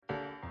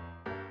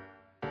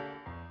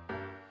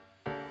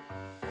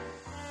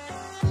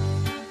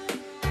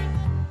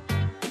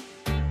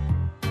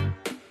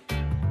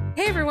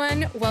Hey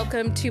everyone,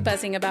 welcome to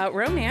Buzzing About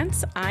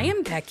Romance. I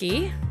am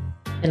Becky.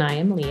 And I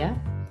am Leah.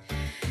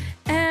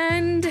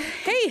 And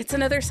hey, it's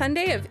another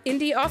Sunday of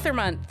Indie Author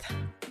Month.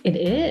 It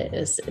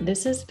is.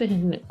 This has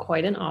been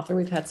quite an author.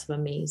 We've had some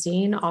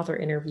amazing author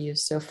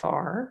interviews so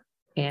far,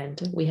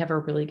 and we have a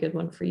really good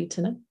one for you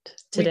tonight,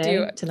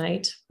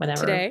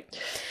 whenever. Today.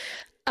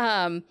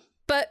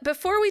 But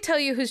before we tell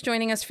you who's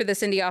joining us for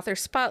this Indie Author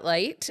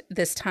Spotlight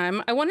this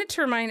time, I wanted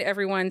to remind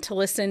everyone to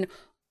listen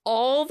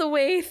all the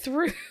way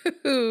through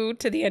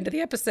to the end of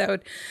the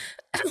episode.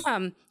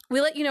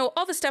 We let you know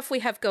all the stuff we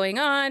have going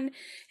on.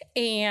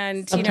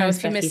 And, sometimes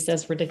Becky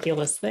says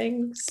ridiculous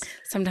things.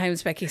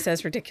 Sometimes Becky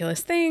says ridiculous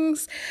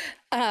things.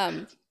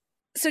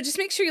 So just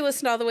make sure you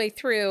listen all the way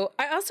through.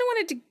 I also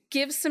wanted to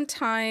give some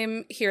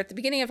time here at the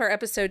beginning of our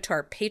episode to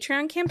our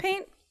Patreon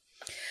campaign.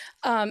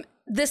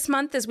 This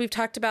month, as we've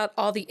talked about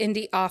all the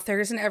indie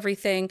authors and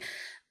everything,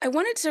 I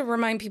wanted to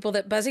remind people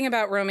that Buzzing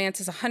About Romance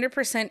is 100%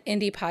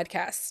 indie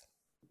podcast.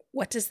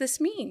 What does this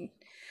mean?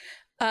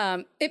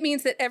 It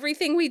means that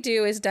everything we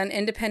do is done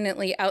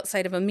independently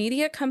outside of a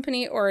media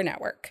company or a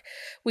network.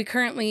 We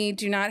currently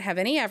do not have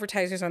any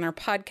advertisers on our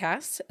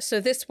podcast. So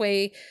this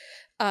way,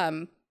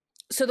 so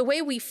the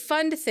way we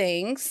fund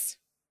things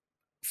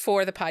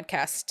for the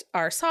podcast,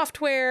 our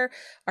software,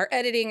 our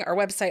editing, our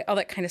website, all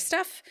that kind of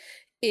stuff,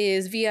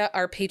 is via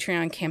our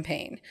Patreon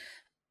campaign.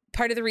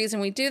 Part of the reason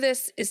we do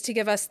this is to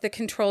give us the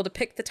control to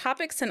pick the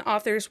topics and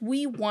authors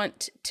we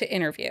want to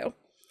interview.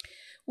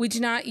 We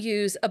do not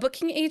use a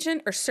booking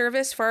agent or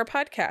service for our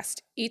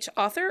podcast. Each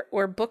author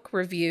or book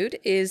reviewed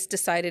is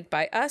decided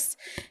by us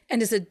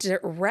and is a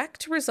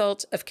direct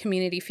result of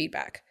community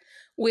feedback.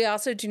 We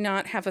also do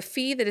not have a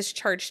fee that is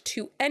charged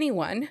to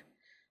anyone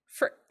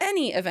for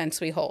any events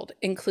we hold,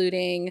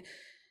 including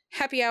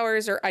happy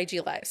hours or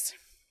IG Lives.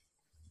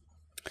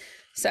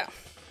 So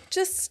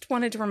just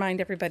wanted to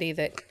remind everybody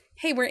that,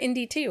 hey, we're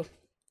indie too.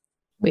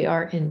 We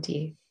are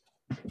indie.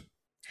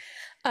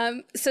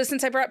 So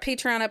since I brought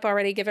Patreon up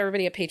already, give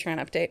everybody a Patreon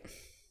update.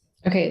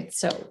 Okay,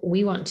 so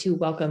we want to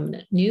welcome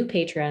new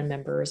Patreon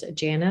members,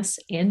 Janice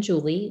and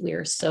Julie. We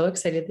are so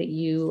excited that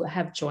you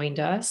have joined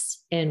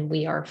us, and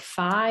we are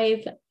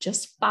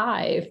just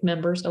five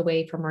members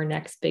away from our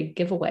next big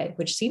giveaway,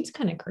 which seems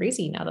kind of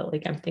crazy now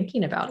that I'm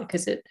thinking about it,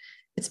 because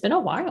it's been a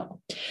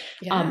while.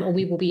 Yeah.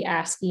 We will be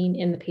asking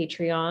in the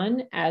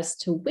Patreon as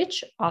to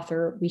which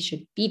author we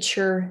should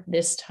feature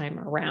this time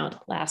around.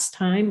 Last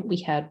time we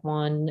had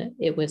one,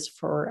 it was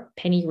for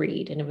Penny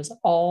Reid, and it was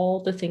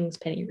all the things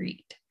Penny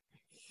Reid.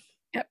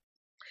 Yep.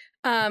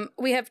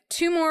 We have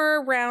two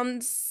more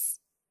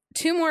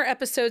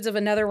episodes of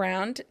another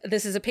round.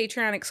 This is a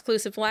Patreon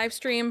exclusive live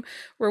stream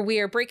where we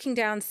are breaking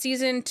down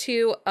season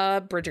 2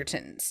 of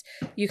Bridgertons.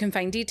 You can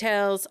find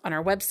details on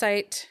our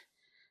website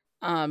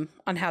on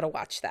how to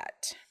watch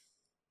that.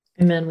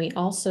 And then we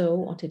also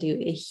want to do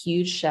a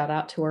huge shout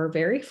out to our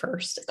very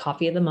first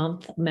Coffee of the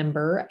Month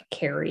member,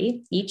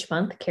 Carrie. Each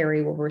month,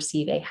 Carrie will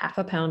receive a half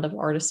a pound of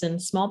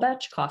artisan small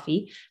batch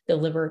coffee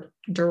delivered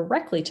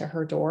directly to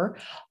her door,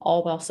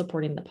 all while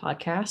supporting the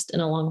podcast.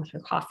 And along with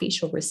her coffee,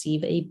 she'll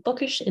receive a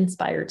bookish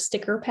inspired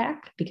sticker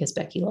pack, because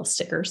Becky loves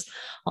stickers,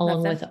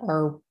 along with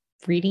our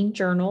reading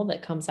journal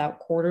that comes out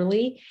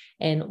quarterly.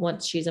 And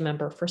once she's a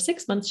member for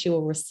 6 months, she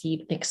will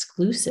receive an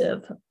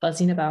exclusive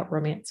Buzzing About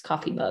Romance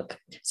coffee mug.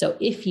 So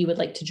if you would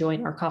like to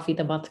join our Coffee of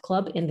the Month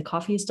club, and the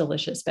coffee is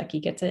delicious, Becky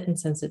gets it and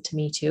sends it to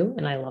me too,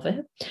 and I love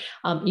it.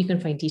 You can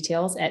find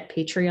details at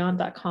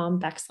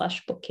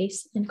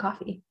patreon.com/bookcase and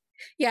coffee.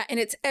 Yeah.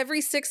 And it's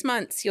every 6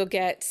 months you'll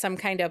get some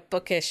kind of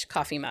bookish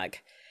coffee mug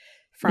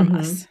from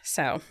us.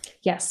 So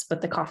yes,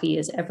 but the coffee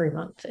is every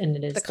month, and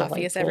it is the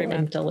coffee is every month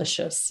and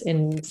delicious.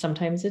 And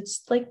sometimes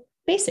it's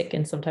basic,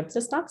 and sometimes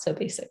it's not so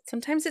basic.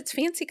 Sometimes it's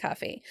fancy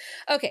coffee.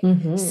 Okay.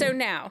 So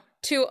now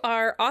to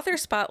our author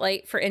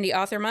spotlight for Indie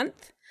Author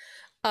Month.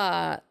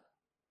 On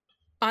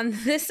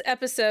this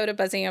episode of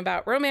Buzzing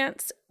About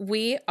Romance,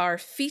 we are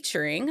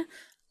featuring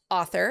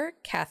author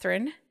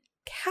Catherine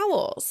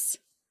Cowles.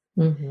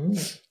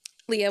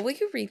 Leah, will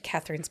you read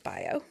Catherine's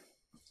bio?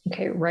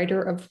 Okay,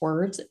 writer of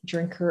words,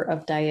 drinker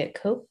of Diet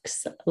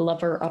Cokes,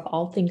 lover of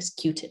all things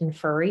cute and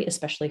furry,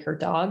 especially her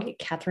dog,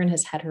 Catherine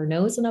has had her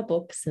nose in a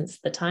book since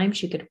the time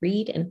she could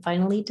read and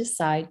finally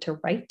decide to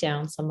write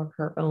down some of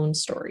her own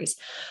stories.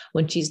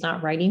 When she's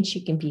not writing,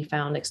 she can be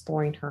found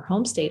exploring her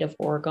home state of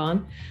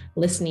Oregon,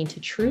 listening to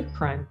true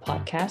crime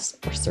podcasts,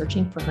 or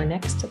searching for her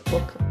next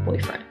book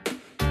boyfriend.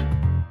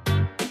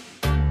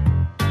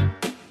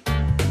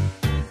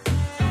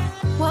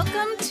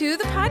 Welcome to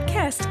the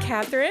podcast,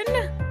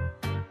 Catherine.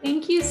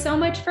 Thank you so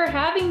much for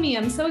having me.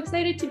 I'm so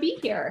excited to be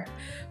here.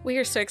 We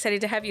are so excited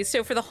to have you.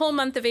 So for the whole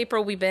month of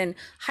April, we've been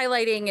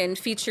highlighting and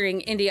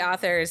featuring indie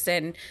authors.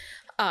 And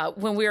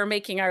when we were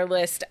making our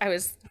list, I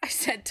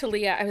said to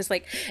Leah, I was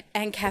like,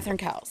 and Catherine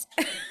Cowles.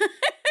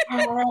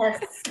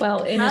 Yes.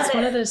 Well, and it's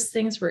one of those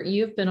things where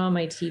you've been on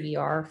my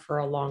TBR for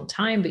a long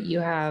time, but you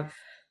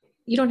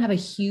don't have a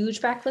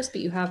huge backlist,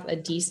 but you have a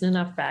decent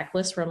enough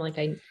backlist where I'm like,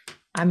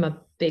 I'm a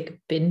big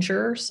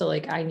binger. So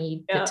I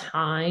need the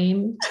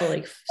time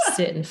to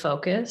sit and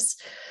focus.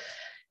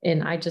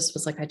 And I just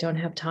was like, I don't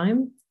have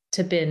time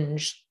to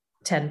binge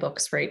 10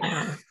 books right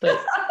now. But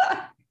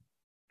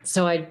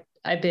so I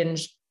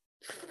binged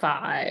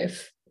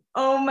 5.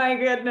 Oh my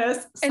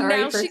goodness. And Sorry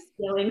now for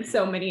stealing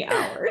so many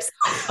hours.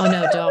 Oh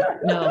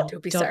no,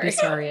 don't be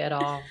sorry at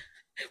all.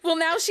 Well,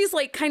 now she's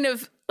like kind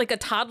of like a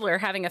toddler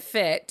having a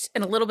fit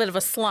and a little bit of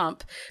a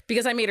slump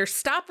because I made her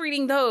stop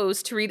reading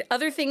those to read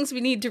other things we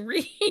need to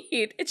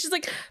read. And she's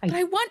like, but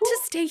I want to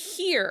stay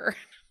here.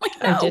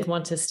 Like, no. I did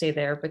want to stay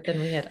there, but then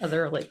we had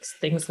other like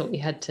things that we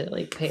had to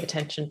like pay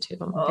attention to.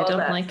 I'm like, I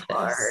don't like this.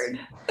 Hard.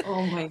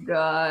 Oh my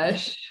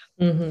gosh.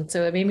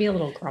 So it made me a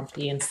little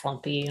grumpy and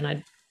slumpy,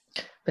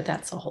 but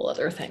that's a whole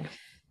other thing.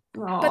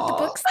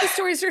 But the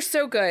stories are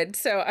so good.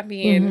 So I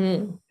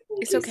mean,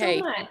 it's okay.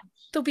 So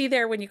they'll be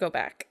there when you go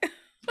back.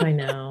 I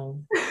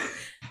know.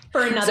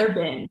 For another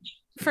binge.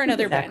 For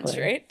another binge,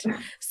 right?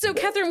 So,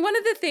 Catherine, one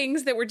of the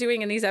things that we're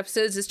doing in these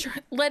episodes is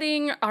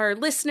letting our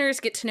listeners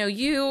get to know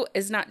you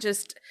as not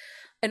just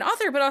an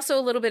author, but also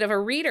a little bit of a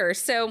reader.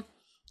 So,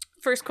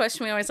 first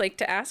question we always like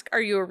to ask,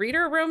 are you a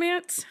reader of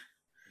romance?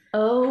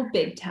 Oh,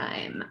 big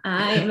time.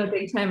 I am a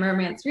big time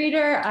romance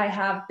reader. I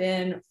have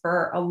been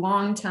for a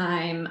long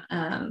time,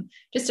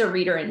 just a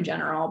reader in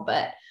general,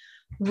 but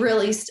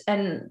really,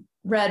 and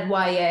read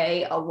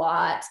YA a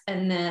lot,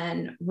 and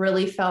then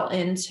really fell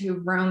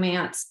into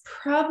romance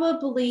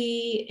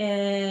probably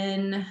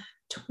in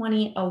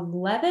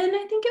 2011,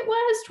 I think it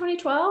was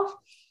 2012,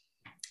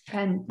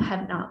 and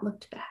have not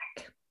looked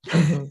back.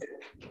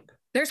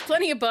 There's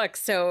plenty of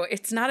books, so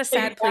it's not a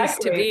sad place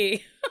to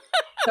be.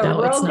 A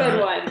real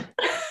good one.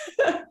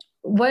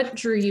 What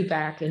drew you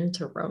back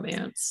into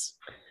romance?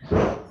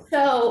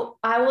 So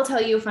I will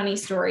tell you a funny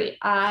story.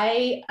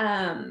 I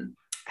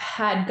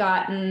had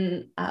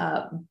gotten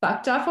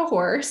bucked off a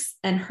horse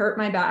and hurt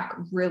my back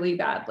really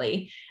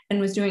badly and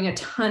was doing a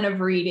ton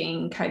of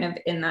reading kind of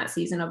in that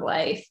season of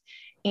life.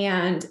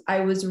 And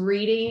I was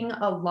reading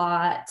a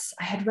lot.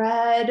 I had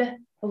read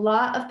a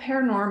lot of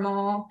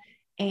paranormal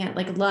and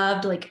like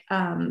loved like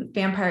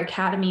Vampire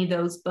Academy,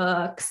 those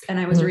books. And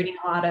I was reading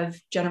a lot of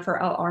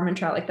Jennifer L.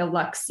 Armentrout, like the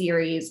Lux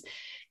series.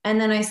 And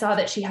then I saw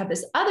that she had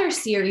this other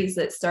series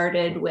that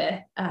started with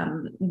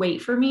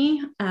Wait for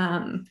Me.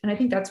 And I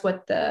think that's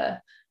what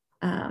the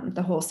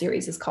whole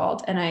series is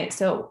called. And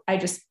I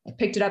just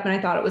picked it up and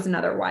I thought it was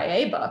another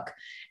YA book.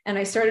 And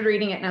I started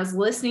reading it and I was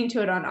listening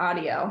to it on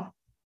audio.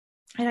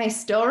 And I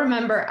still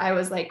remember I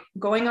was like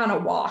going on a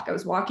walk. I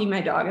was walking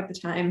my dog at the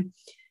time.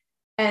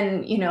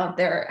 And, you know,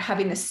 they're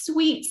having this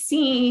sweet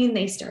scene.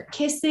 They start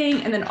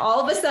kissing. And then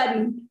all of a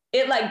sudden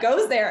it like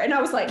goes there. And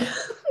I was like,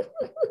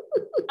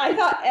 I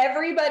thought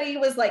everybody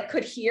was like,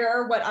 could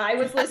hear what I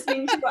was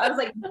listening to. I was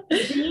like,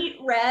 beat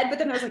red, but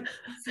then I was like,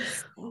 this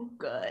is so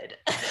good.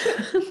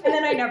 And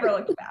then I never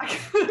looked back.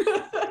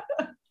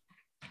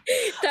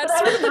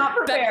 I was not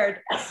prepared.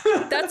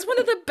 That's one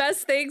of the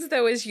best things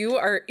though, is you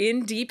are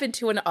in deep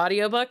into an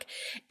audiobook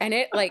and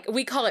it like,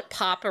 we call it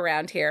pop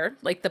around here,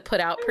 like the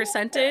put out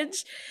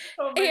percentage.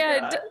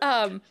 And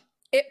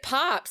it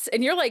pops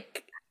and you're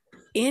like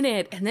in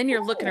it. And then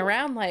you're looking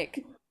around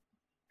like,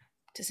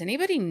 does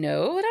anybody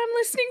know what I'm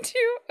listening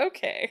to?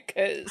 Okay,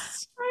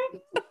 because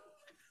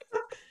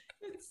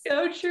it's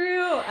so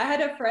true. I had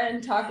a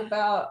friend talk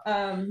about,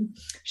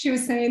 she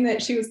was saying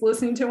that she was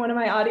listening to one of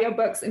my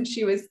audiobooks and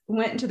she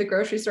went into the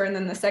grocery store and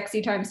then the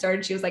sexy time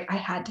started. She was like, I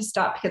had to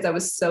stop because I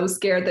was so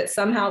scared that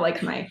somehow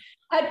like my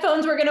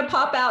headphones were going to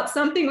pop out.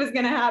 Something was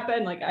going to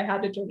happen. Like I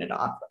had to turn it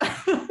off.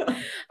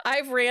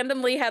 I've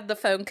randomly had the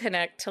phone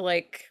connect to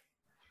like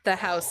the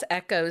house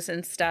echoes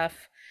and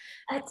stuff.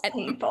 That's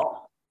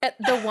painful.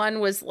 The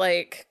one was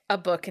like a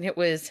book and it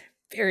was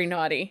very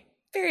naughty,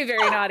 very,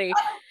 very naughty.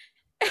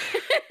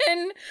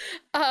 And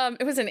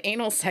it was an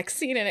anal sex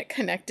scene and it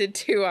connected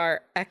to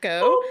our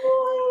Echo.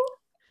 Oh,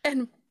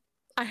 and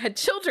I had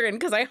children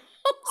because I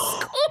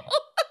homeschool.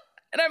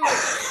 And I'm like,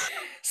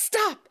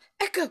 stop,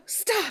 Echo,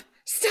 stop.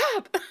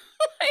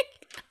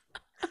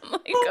 I'm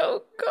like,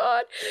 oh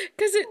God.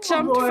 Because it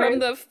jumped from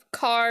the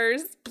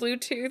car's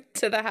Bluetooth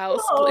to the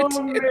house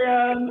Bluetooth.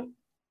 Man.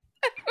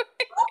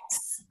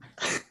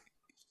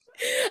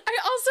 I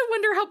also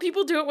wonder how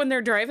people do it when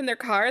they're driving their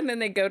car and then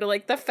they go to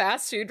like the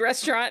fast food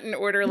restaurant and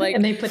order like.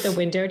 And they put the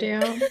window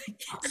down.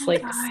 It's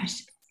like,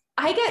 gosh.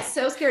 I get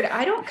so scared.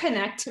 I don't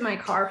connect to my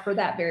car for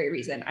that very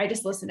reason. I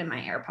just listen to my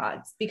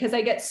AirPods because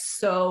I get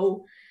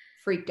so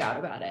freaked out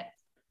about it.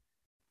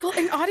 Well,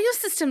 and audio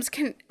systems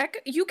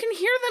you can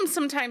hear them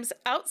sometimes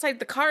outside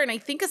the car. And I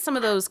think of some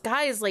of those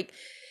guys like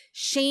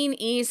Shane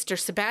East or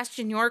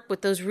Sebastian York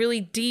with those really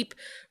deep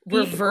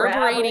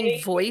reverberating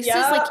voices.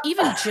 Yeah. Like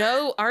even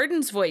Joe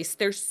Arden's voice,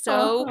 they're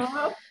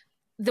so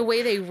the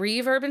way they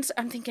reverb and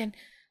I'm thinking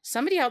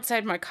somebody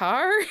outside my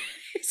car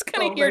is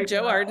gonna hear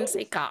Joe Arden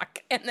say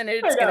cock and then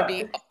it's gonna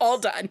be all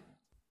done.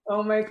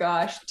 Oh my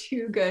gosh,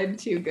 too good.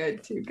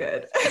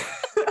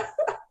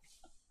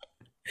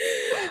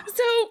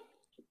 So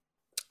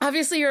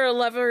obviously you're a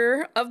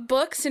lover of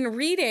books and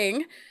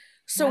reading,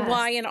 so yes.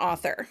 Why an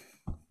author?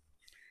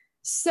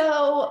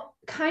 So,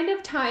 kind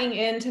of tying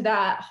into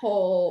that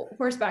whole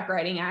horseback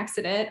riding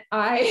accident,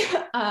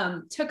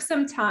 I took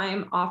some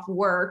time off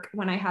work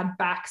when I had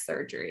back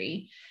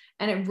surgery,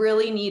 and it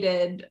really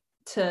needed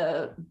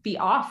to be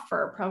off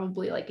for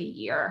probably like a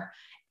year.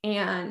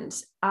 And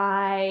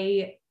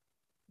I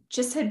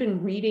just had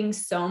been reading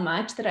so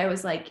much that I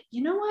was like,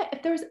 you know what?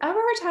 If there was ever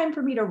a time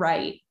for me to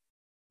write,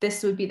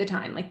 this would be the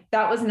time. Like,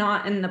 that was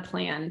not in the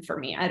plan for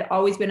me. I'd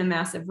always been a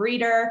massive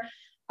reader.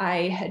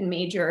 I had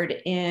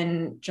majored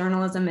in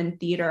journalism and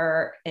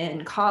theater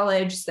in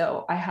college.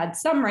 So I had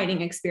some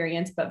writing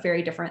experience, but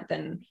very different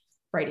than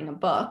writing a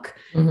book.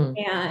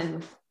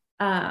 And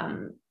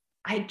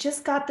I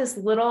just got this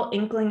little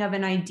inkling of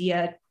an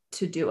idea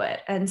to do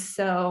it. And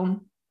so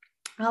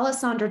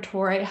Alessandra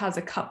Torre has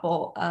a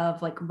couple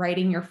of like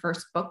writing your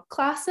first book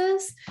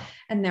classes,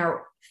 and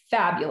they're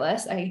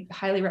fabulous. I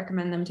highly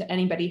recommend them to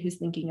anybody who's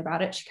thinking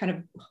about it. She kind of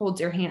holds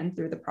your hand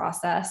through the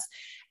process,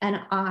 and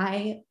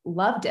I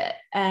loved it.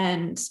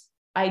 And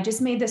I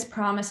just made this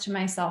promise to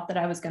myself that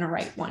I was going to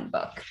write one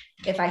book.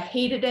 If I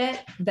hated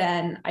it,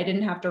 then I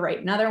didn't have to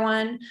write another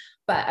one,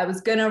 but I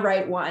was going to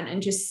write one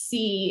and just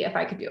see if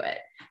I could do it.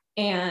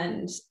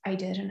 And I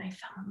did, and I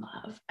fell in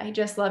love. I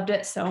just loved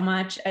it so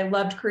much. I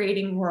loved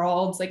creating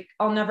worlds. Like,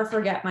 I'll never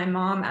forget, my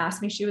mom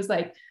asked me, she was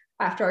like,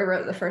 after I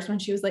wrote the first one,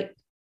 she was like,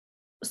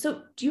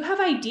 so do you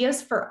have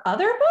ideas for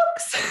other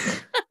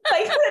books?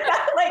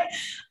 like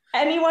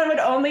anyone would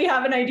only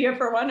have an idea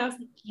for one. I was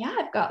like, yeah,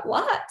 I've got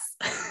lots.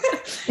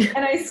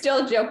 And I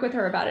still joke with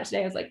her about it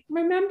today. I was like,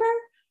 remember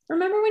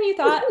when you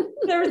thought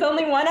there was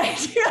only one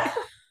idea?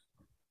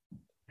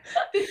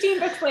 15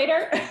 books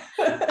later.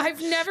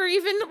 I've never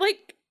even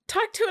like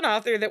talked to an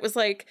author that was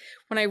like,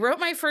 when I wrote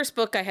my first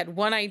book, I had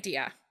one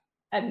idea.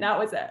 And that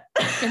was it.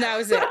 And that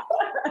was it.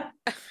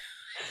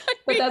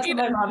 But that's what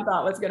my mom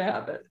thought was going to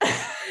happen.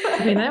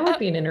 I mean, that would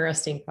be an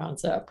interesting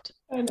concept.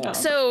 I know.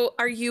 So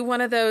are you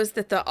one of those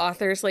that the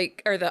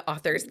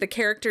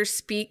characters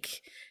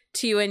speak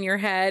to you in your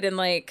head and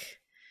like...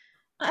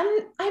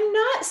 I'm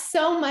not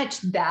so much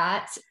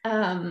that.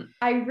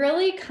 I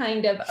really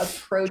kind of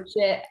approach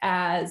it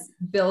as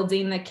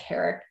building the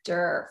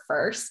character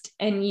first.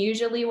 And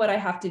usually what I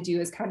have to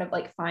do is kind of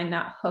like find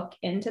that hook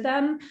into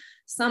them,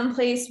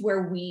 someplace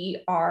where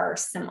we are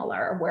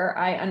similar, where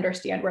I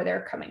understand where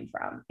they're coming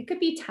from. It could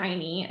be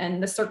tiny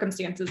and the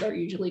circumstances are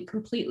usually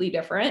completely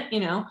different,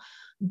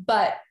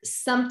 but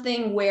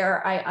something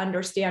where I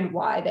understand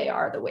why they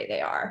are the way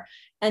they are.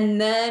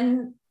 And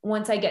then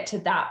once I get to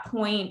that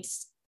point,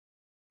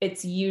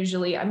 it's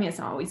usually, I mean, it's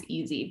not always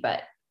easy,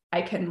 but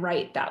I can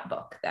write that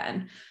book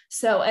then.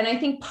 So, and I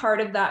think part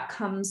of that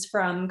comes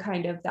from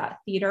kind of that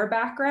theater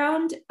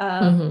background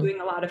of doing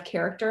a lot of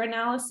character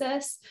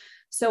analysis.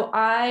 So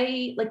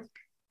I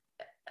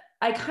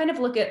kind of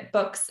look at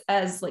books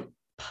as like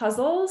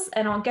puzzles,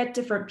 and I'll get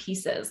different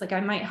pieces. Like,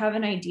 I might have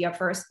an idea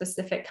for a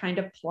specific kind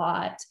of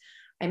plot.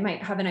 I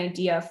might have an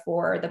idea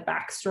for the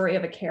backstory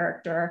of a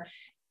character.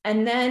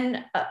 And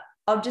then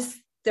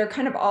they're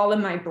kind of all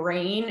in my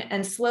brain,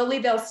 and slowly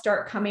they'll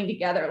start coming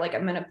together. Like,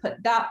 I'm going to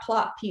put that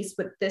plot piece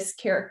with this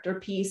character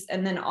piece.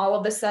 And then all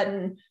of a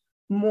sudden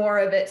more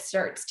of it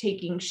starts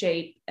taking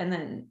shape. And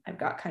then I've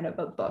got kind of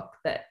a book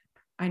that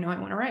I know I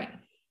want to write.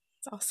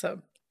 That's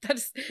awesome.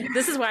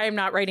 This is why I'm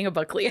not writing a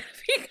book, Leah.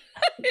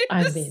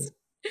 I mean,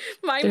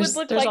 mine would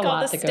look like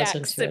all the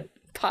stacks and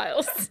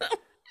piles.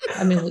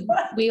 I mean,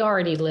 we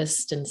already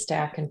list and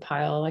stack and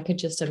pile. I could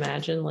just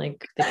imagine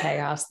like the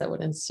chaos that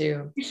would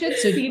ensue. You should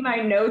see my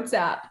notes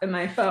app in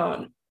my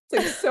phone.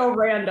 It's like so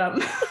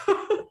random.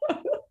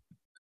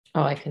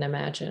 Oh, I can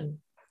imagine.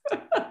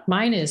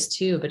 Mine is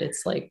too, but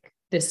it's like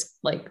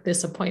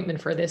this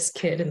appointment for this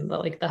kid, and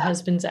the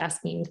husband's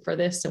asking for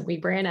this, and we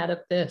ran out of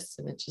this,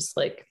 and it's just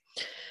like,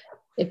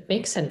 it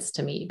makes sense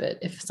to me. But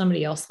if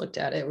somebody else looked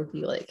at it, it would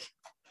be like,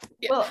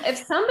 yeah. Well, if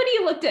somebody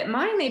looked at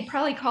mine, they'd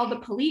probably call the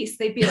police.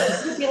 They'd be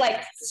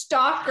like,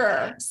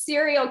 stalker,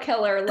 serial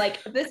killer,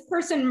 like this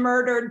person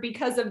murdered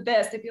because of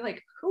this. They'd be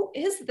like, who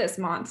is this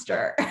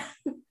monster?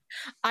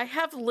 I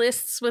have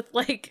lists with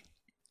like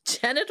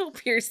genital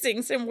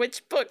piercings and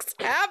which books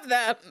have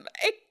them.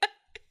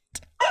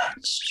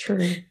 It's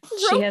true.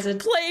 She has a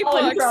play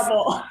books.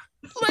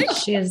 Like,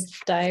 she has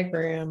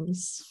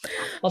diagrams.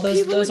 Well,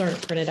 those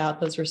aren't printed out.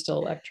 Those are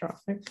still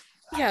electronic.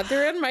 Yeah,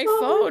 they're in my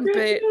phone,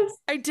 but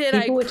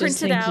I would printed just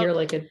think out. You're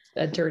like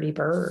a dirty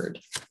bird.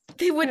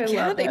 They would,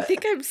 they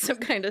think I'm some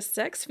kind of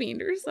sex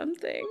fiend or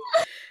something.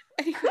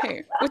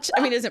 Anyway, which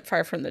I mean isn't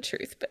far from the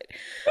truth, but.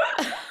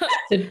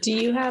 So do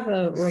you have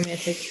a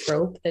romantic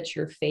trope that's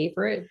your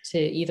favorite to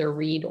either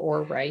read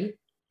or write?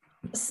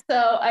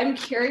 So I'm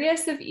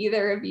curious if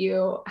either of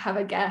you have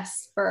a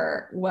guess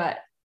for what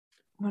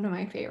one of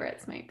my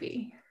favorites might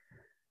be.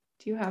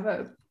 Do you have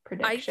a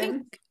prediction? I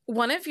think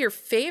one of your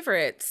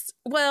favorites,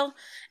 well,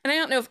 and I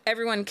don't know if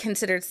everyone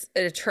considers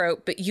it a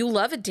trope, but you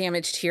love a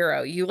damaged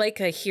hero. You like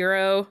a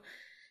hero,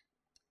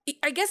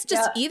 I guess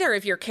just either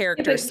of your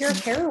characters. Yeah,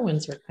 but your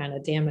heroines are kind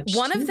of damaged.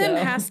 One of them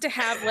has to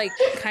have like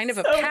kind of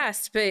a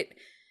past, but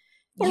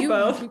or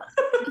both.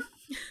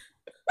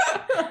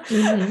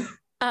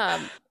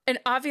 And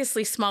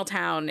obviously small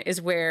town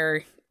is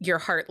where your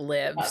heart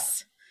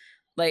lives.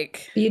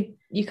 Like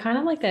you kind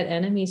of like that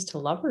enemies to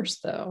lovers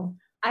though.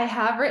 I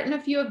have written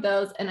a few of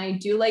those and I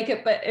do like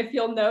it, but if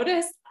you'll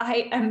notice,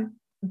 I am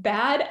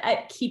bad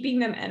at keeping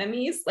them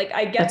enemies. Like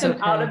I get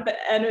them out of the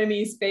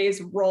enemies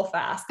phase real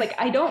fast. Like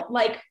I don't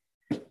like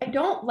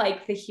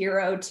the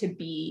hero to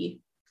be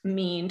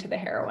mean to the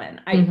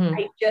heroine.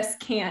 I just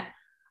can't.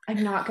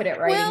 I'm not good at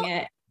writing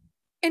it.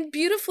 And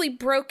Beautifully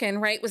Broken,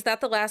 right? Was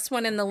that the last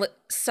one in the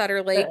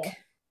Sutter Lake?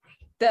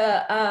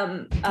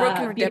 The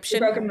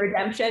Broken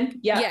Redemption.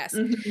 Yeah. Yes.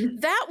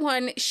 That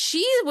one,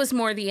 she was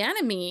more the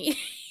enemy.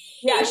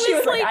 Yeah, she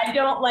was like, I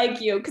don't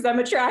like you because I'm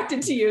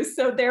attracted to you,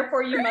 so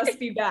therefore you must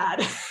be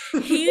bad.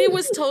 He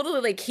was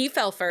totally like, he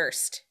fell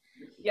first.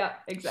 Yeah,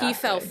 exactly. He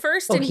fell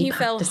first and he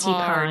fell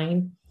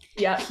hard.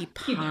 Yeah, he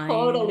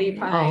totally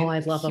pined. Oh, I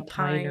love a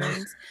piner.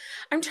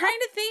 I'm trying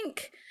to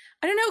think.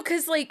 I don't know,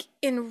 because like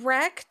in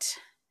Wrecked,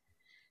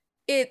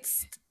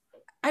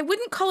 I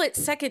wouldn't call it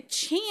second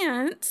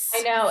chance.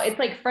 I know. It's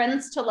like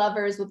friends to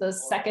lovers with a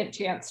second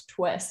chance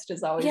twist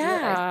is always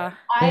what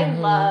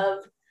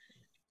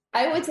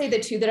I would say the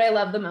two that I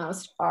love the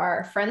most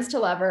are Friends to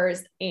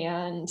Lovers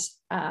and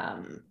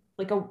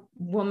like A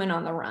Woman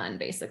on the Run,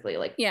 basically.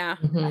 Like a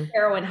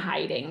heroine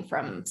hiding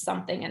from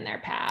something in their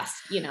past,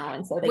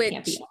 and so they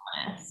can't be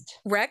honest.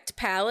 Wrecked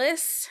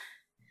Palace,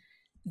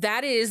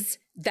 that is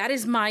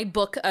my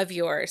book of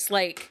yours.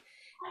 Like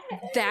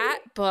that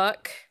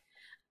book,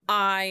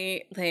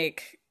 I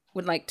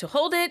would like to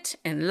hold it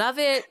and love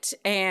it,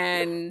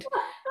 and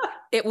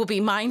it will be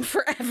mine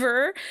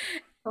forever.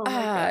 Oh my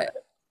God.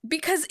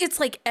 Because it's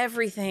like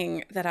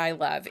everything that I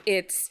love.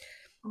 It's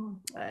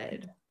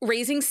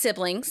raising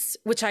siblings,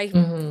 which I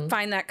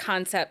find that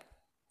concept,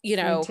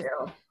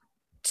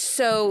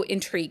 so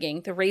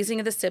intriguing. The raising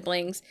of the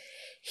siblings.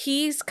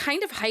 He's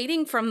kind of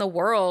hiding from the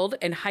world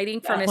and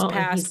hiding from his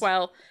past.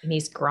 And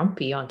he's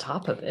grumpy on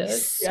top of it.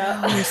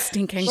 So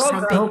stinking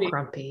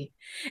grumpy.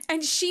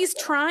 And she's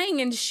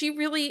trying, and she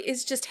really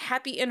is just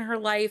happy in her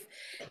life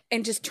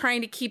and just trying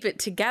to keep it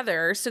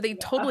together. So they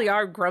totally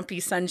are grumpy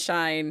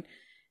sunshine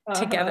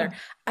together.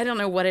 I don't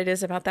know what it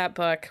is about that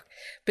book,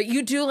 but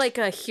you do like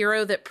a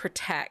hero that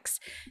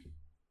protects.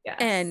 Yes.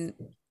 And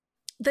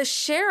the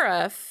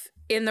sheriff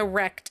in the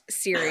Wrecked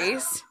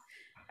series,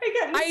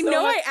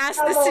 I asked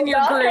this in your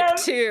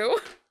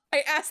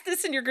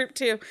group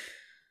too.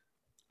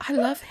 I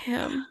love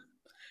him.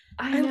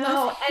 I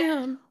love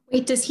him.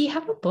 Wait, does he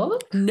have a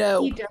book?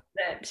 No, he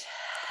doesn't.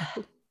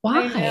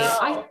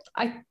 Why?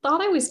 I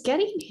thought I was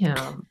getting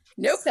him.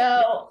 Nope.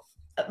 So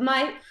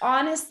my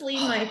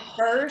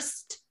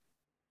first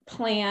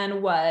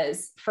plan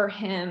was for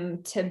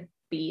him to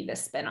be the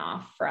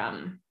spinoff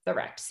from the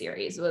Wrecked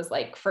series, was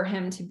like for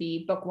him to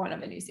be book one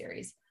of a new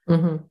series.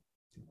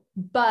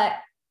 But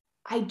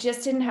I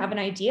just didn't have an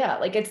idea.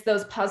 Like it's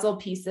those puzzle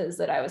pieces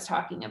that I was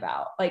talking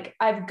about. Like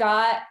I've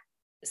got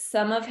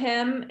some of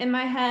him in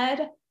my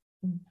head,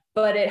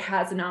 but it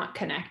has not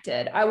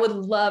connected. I would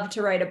love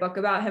to write a book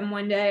about him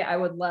one day. I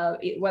would love,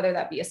 whether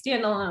that be a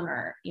standalone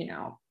or,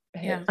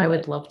 I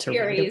would love to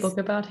write a book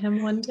about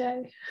him one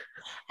day.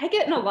 I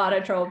get in a lot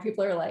of trouble.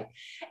 People are like,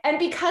 and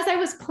because I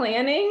was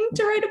planning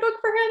to write a book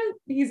for him,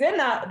 he's in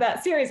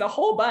that series a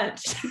whole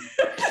bunch.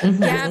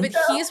 Yeah, but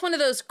he's one of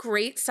those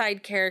great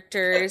side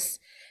characters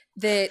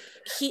that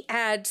he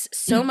adds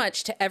so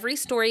much to every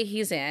story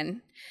he's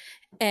in,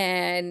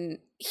 and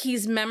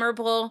he's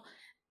memorable.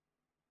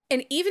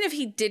 And even if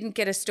he didn't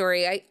get a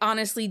story, I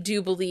honestly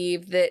do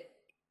believe that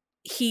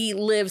he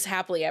lives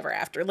happily ever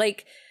after.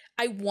 Like,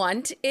 I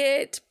want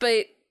it,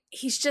 but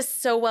he's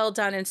just so well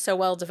done and so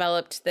well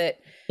developed that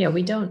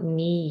we don't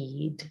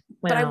need.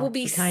 But I will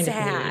be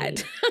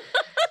sad.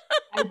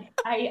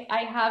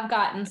 I have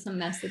gotten some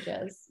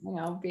messages,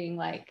 being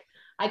like,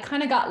 I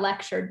kind of got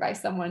lectured by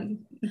someone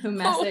who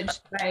messaged.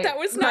 That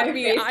was not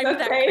me. I'm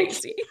that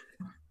crazy.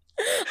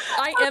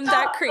 I am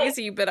that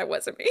crazy, but I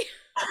wasn't me.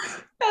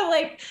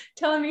 Like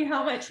telling me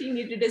how much he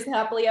needed his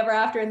happily ever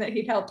after and that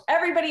he'd helped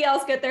everybody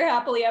else get their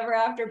happily ever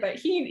after, but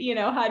he,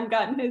 hadn't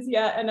gotten his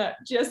yet. And it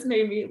just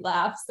made me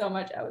laugh so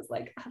much. I was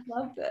like, I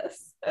love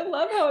this. I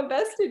love how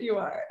invested you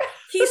are.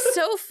 He's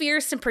so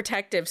fierce and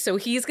protective. So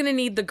he's going to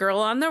need the girl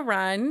on the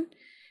run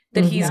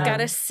that he's got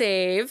to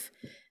save.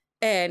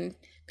 And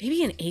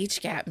maybe an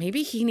age gap.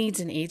 Maybe he needs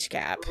an age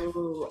gap.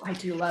 Ooh, I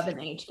do love an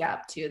age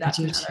gap too. That's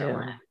another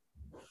one.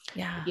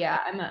 Yeah,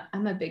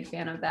 I'm a big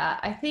fan of that.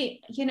 I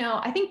think,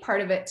 I think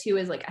part of it too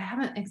is like I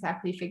haven't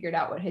exactly figured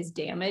out what his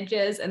damage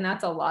is, and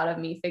that's a lot of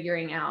me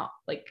figuring out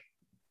like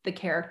the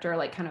character,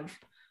 like kind of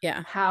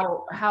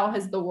how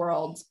has the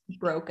world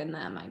broken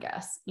them, I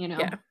guess,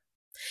 Yeah.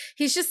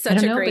 He's just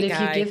such a great guy.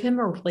 But if you give him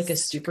a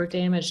super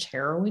damaged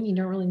heroine, you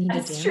don't really need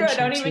to damage him. That's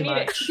true. I don't even need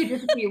it. It could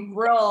just be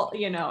real,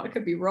 it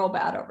could be real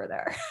bad over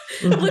there.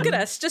 Look at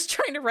us just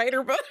trying to write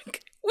our book.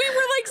 We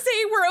were like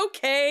saying we're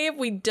okay if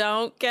we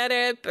don't get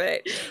it,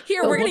 but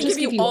we're going to give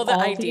you all the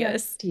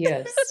ideas.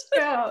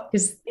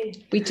 Because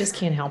we just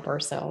can't help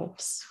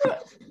ourselves.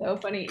 So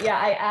funny. Yeah,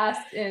 I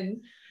asked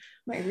in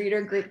my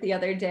reader group the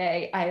other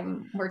day.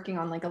 I'm working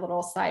on like a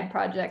little side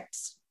project,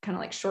 kind of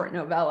like short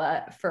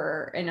novella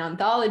for an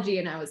anthology.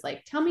 And I was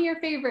like, tell me your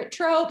favorite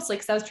tropes.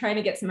 Like, so I was trying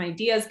to get some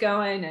ideas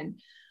going. And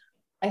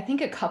I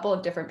think a couple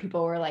of different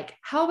people were like,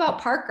 how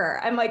about Parker?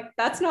 I'm like,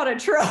 that's not a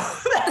trope.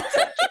 That's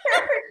a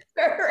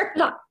character.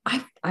 No,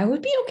 I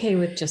would be okay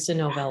with just a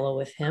novella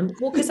with him.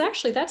 Well, because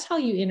actually that's how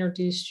you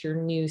introduced your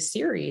new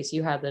series.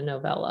 You had the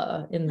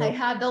novella in the I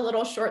had the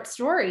little short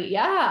story.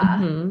 Yeah.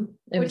 Mhm.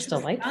 It Which was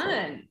delightful.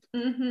 fun.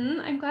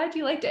 I'm glad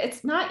you liked it.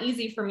 It's not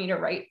easy for me to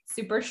write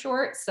super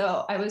short.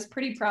 So I was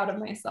pretty proud of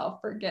myself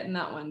for getting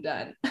that one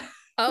done.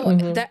 Oh,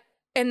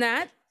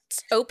 that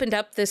opened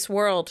up this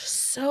world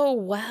so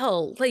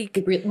well.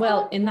 Like,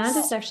 Well, and that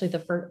is actually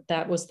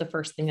that was the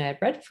first thing I had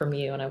read from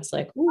you. And I was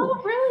like, ooh.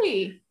 Oh,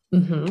 really?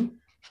 Mm-hmm.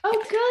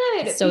 Oh,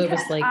 good. So because it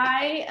was like,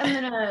 I am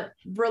gonna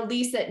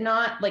release it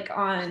not like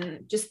on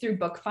just through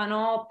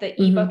BookFunnel, the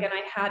ebook, and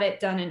I had it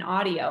done in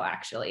audio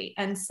actually.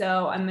 And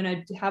so I'm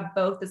gonna have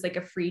both as like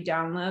a free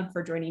download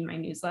for joining my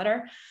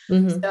newsletter.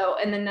 So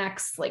in the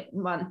next like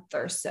month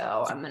or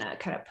so, I'm gonna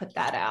kind of put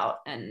that out.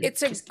 And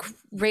it's a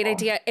great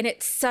idea, and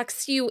it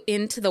sucks you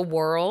into the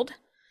world.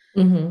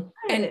 mm-hmm.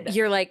 And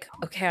you're like,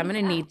 okay, I'm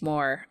gonna need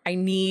more. I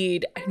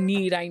need.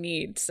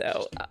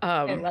 So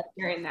I love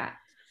hearing that.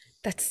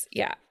 That's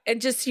and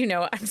just,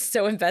 I'm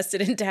so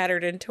invested in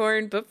Tattered and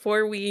Torn.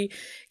 Before we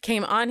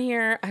came on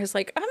here, I was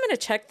like, I'm gonna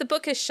check the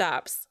bookish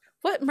shops.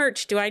 What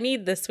merch do I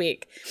need this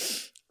week?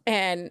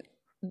 And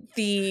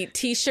the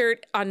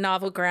t-shirt on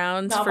Novel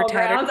Grounds for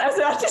Tattered. I was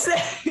about to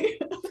say.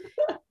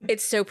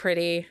 It's so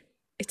pretty.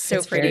 It's so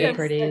It's pretty. very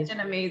pretty. Such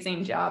an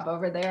amazing job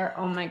over there.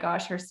 Oh my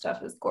gosh, her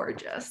stuff is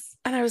gorgeous.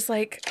 And I was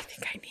like, I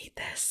think I need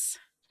this.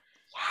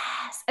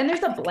 Yes. And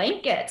there's a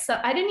blanket. So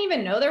I didn't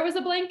even know there was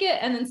a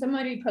blanket. And then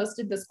somebody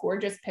posted this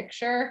gorgeous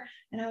picture.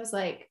 And I was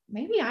like,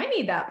 maybe I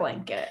need that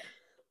blanket.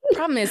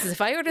 Problem is if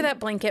I order that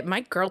blanket,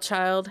 my girl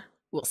child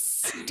will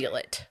steal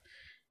it.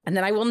 And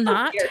then I will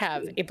not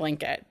have a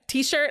blanket.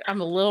 T-shirt,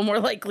 I'm a little more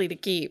likely to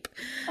keep.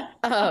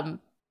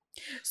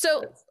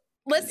 So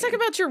let's talk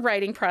about your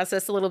writing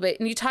process a little bit.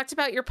 And you talked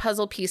about your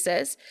puzzle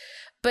pieces,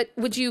 but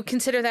would you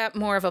consider that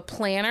more of a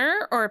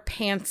planner or a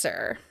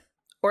pantser,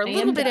 or a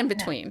little bit in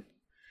between?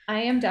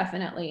 I am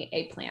definitely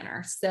a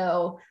planner.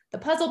 So the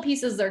puzzle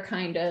pieces are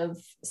kind of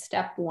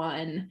step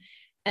one.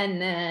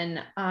 And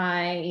then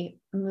I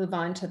move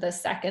on to the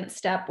second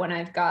step when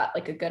I've got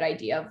like a good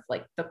idea of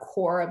like the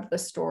core of the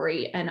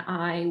story, and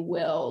I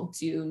will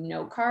do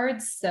note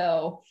cards.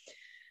 So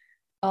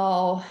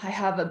I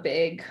have a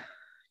big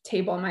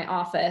table in my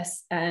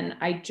office and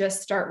I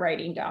just start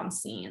writing down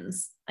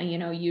scenes.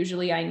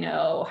 Usually I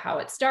know how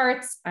it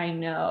starts. I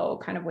know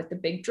kind of what the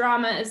big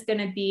drama is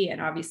going to be.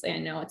 And obviously I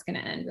know it's going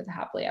to end with a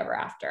happily ever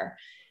after.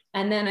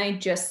 And then I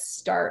just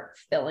start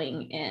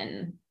filling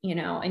in,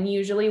 and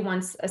usually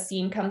once a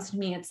scene comes to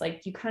me, it's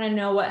like, you kind of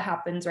know what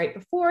happens right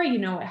before,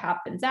 what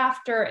happens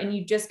after, and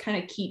you just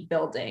kind of keep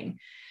building.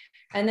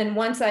 And then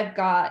once I've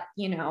got,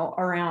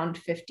 around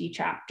 50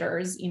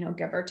 chapters,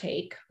 give or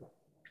take,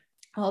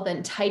 I'll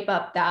then type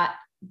up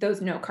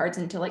those note cards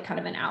into like kind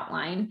of an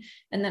outline.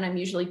 And then I'm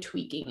usually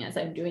tweaking as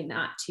I'm doing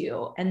that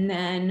too. And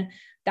then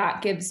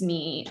that gives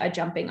me a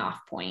jumping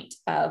off point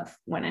of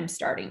when I'm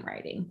starting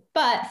writing,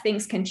 but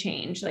things can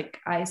change. Like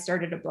I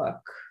started a book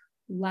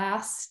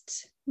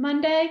last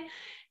Monday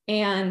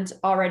and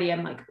already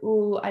I'm like,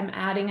 ooh, I'm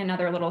adding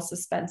another little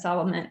suspense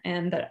element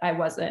and that I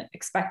wasn't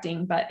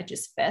expecting, but it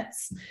just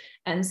fits.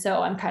 And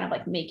so I'm kind of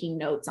like making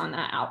notes on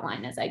that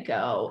outline as I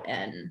go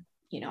and,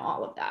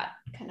 all of that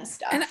kind of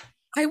stuff. And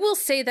I will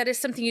say that is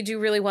something you do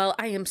really well.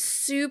 I am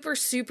super,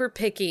 super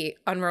picky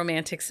on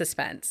romantic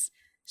suspense.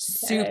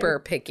 Super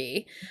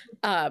picky.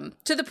 To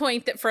the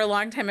point that for a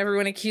long time,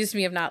 everyone accused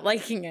me of not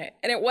liking it.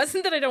 And it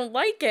wasn't that I don't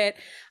like it.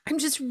 I'm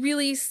just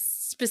really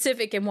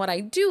specific in what I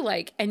do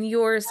like. And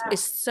yours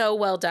is so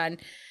well done.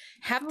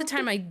 Half the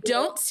time I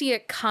don't see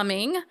it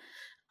coming.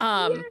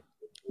 But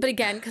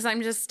again, because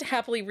I'm just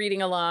happily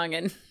reading along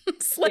and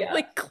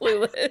slightly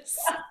clueless.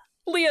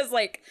 Leah's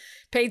like,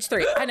 page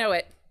 3. I know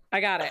it. I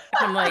got it.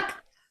 I'm like,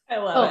 I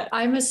love it.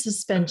 I'm a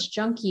suspense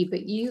junkie,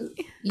 but you're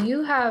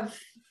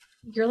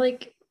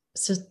like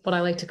what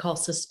I like to call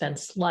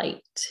suspense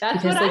light.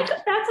 That's what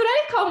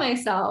I call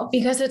myself.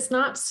 Because it's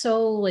not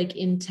so like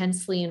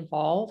intensely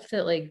involved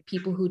that like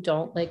people who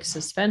don't like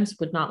suspense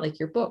would not like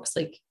your books.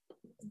 Like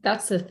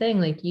that's the thing.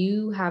 Like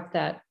you have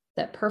that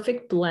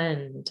perfect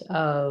blend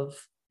of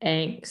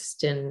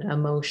angst and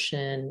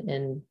emotion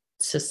and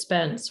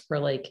suspense where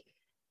like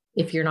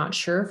if you're not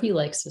sure if you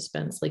like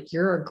suspense, like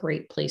you're a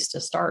great place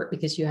to start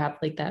because you have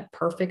like that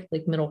perfect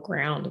like middle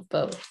ground of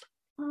both.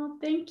 Oh,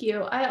 thank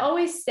you. I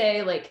always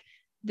say like,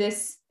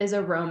 this is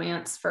a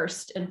romance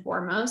first and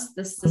foremost.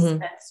 The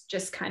suspense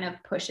just kind of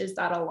pushes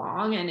that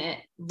along and it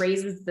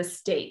raises the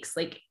stakes.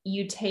 Like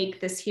you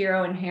take this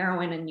hero and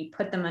heroine and you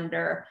put them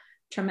under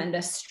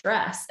tremendous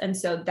stress. And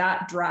so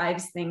that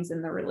drives things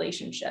in the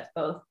relationship,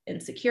 both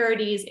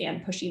insecurities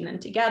and pushing them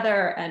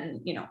together and,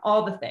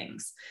 all the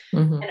things.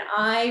 And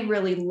I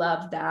really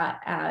love that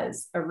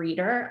as a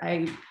reader.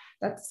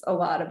 That's a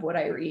lot of what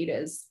I read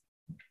is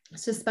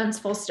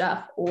suspenseful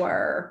stuff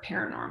or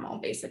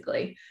paranormal,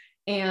 basically.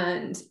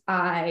 And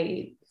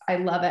I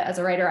love it as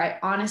a writer. I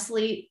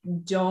honestly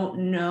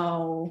don't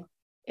know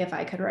if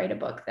I could write a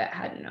book that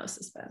had no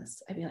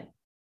suspense. I'd be like,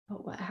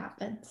 but what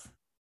happens?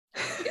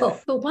 Well,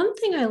 but one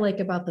thing I like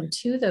about them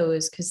too, though,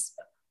 is because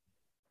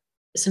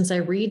since I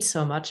read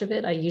so much of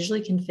it, I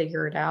usually can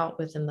figure it out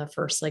within the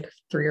first like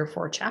 3 or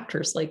 4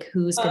 chapters, like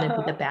who's going to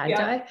be the bad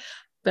guy.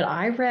 But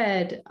I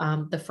read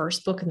the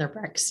first book in the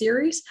Rex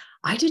series.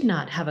 I did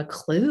not have a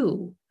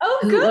clue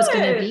who it was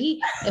going to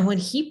be. And when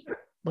he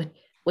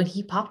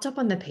popped up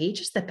on the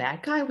page as the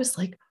bad guy, I was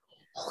like,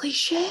 holy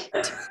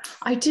shit,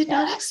 I did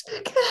not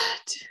expect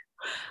that.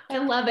 I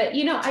love it.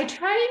 You know, I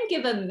try and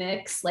give a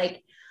mix.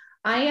 Like,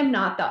 I am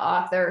not the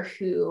author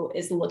who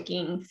is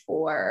looking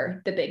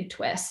for the big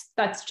twist.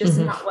 That's just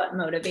not what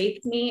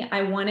motivates me.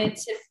 I want it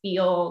to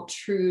feel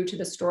true to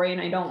the story,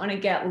 and I don't want to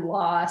get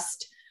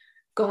lost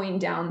going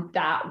down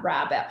that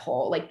rabbit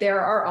hole. Like,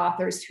 there are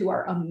authors who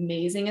are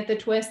amazing at the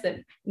twist that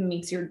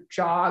makes your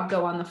jaw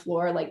go on the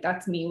floor. Like,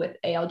 that's me with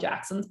A.L.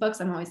 Jackson's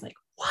books. I'm always like,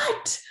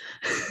 what?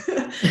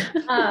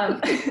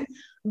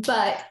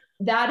 But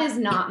that is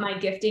not my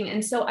gifting.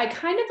 And so I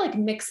kind of like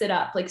mix it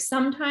up. Like,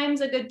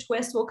 sometimes a good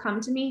twist will come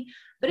to me,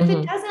 but if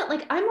it doesn't,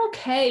 like, I'm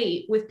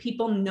okay with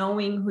people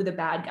knowing who the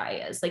bad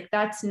guy is. Like,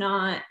 that's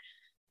not,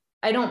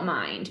 I don't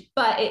mind,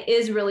 but it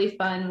is really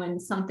fun when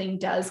something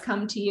does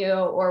come to you,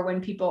 or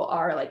when people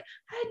are like,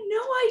 I had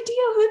no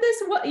idea who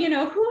this was, you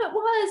know, who it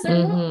was,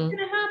 or what was going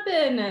to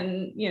happen.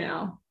 And, you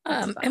know,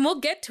 and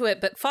we'll get to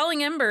it, but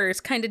Falling Embers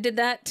kind of did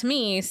that to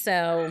me.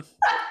 So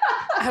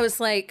I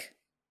was like,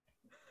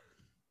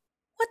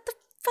 what the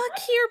fuck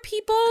here,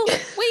 people?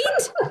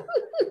 Wait,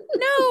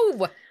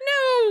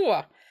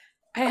 no.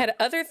 I had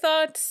other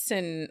thoughts,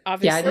 and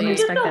obviously, I didn't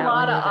expect that. A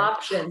lot of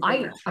options.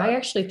 I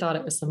actually thought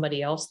it was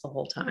somebody else the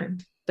whole time,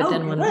 but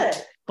then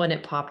when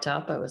it popped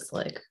up, I was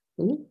like,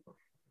 ooh.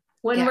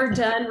 When we're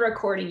done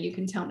recording, you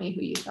can tell me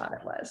who you thought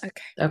it was.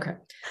 Okay.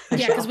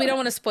 Yeah, because we don't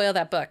want to spoil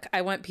that book.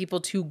 I want people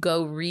to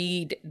go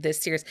read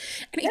this series,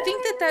 and I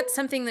think that that's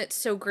something that's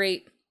so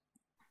great,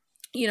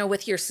 you know,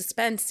 with your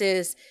suspense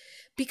is,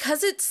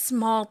 because it's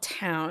small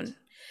town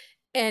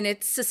and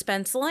it's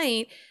suspense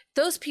light,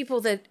 those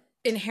people that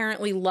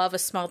inherently love a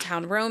small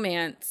town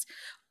romance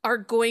are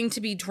going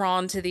to be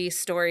drawn to these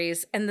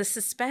stories, and the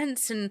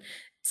suspense, and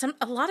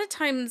a lot of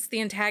times the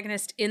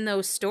antagonist in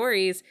those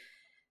stories,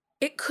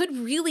 it could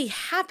really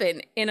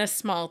happen in a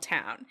small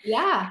town.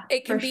 Yeah.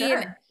 It can be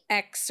an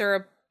ex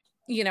or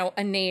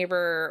a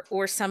neighbor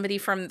or somebody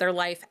from their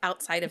life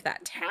outside of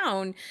that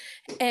town.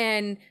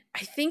 And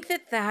I think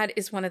that that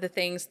is one of the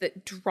things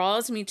that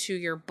draws me to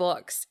your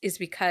books, is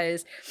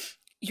because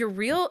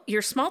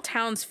your small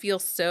towns feel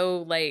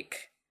so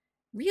like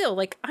real.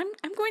 Like, I'm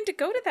going to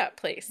go to that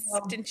place.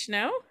 Oh. Didn't you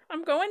know?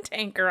 I'm going to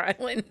Anchor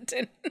Island.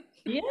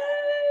 Yay!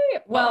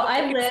 Well,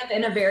 I live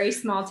in a very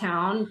small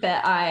town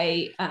that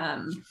I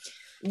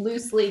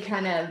loosely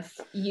kind of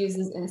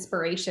uses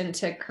inspiration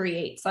to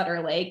create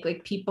Sutter Lake.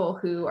 Like, people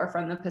who are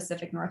from the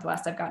Pacific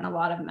Northwest, I've gotten a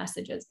lot of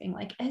messages being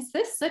like, is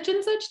this such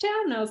and such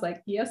town? And I was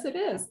like, yes, it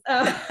is.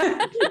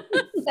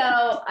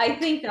 So I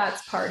think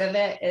that's part of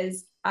it,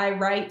 is I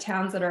write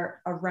towns that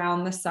are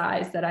around the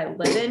size that I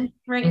live in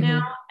right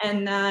now.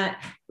 And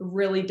that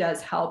really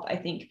does help. I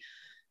think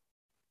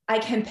I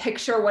can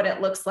picture what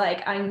it looks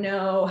like. I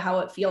know how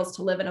it feels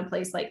to live in a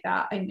place like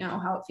that. I know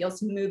how it feels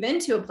to move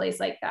into a place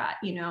like that,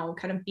 you know,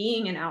 kind of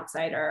being an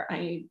outsider.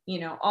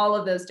 All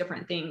of those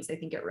different things. I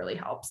think it really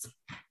helps.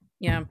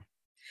 Yeah.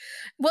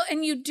 Well,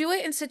 and you do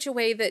it in such a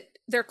way that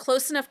they're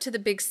close enough to the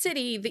big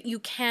city that you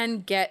can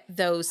get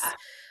those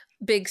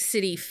big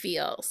city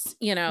feels,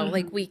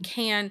 like we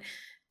can,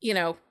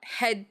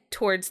 head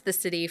towards the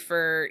city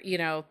for,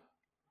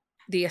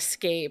 the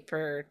escape,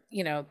 or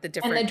the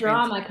different, and the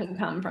drama can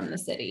come from the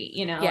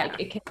city, like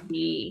it can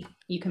be,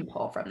 you can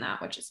pull from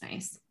that, which is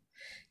nice.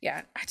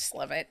 Yeah, I just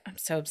love it. I'm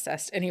so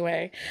obsessed.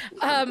 Anyway,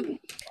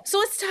 so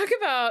let's talk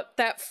about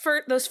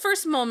those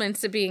first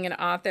moments of being an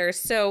author.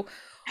 So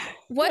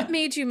what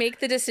made you make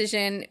the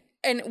decision?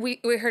 And we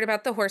heard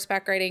about the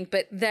horseback riding,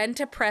 but then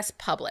to press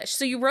publish.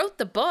 So you wrote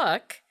the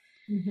book,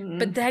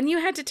 but then you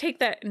had to take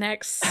that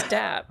next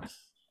step,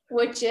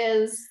 which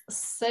is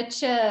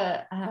such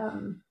a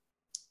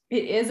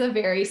it is a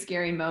very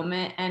scary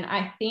moment. And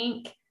I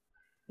think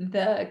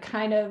the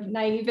kind of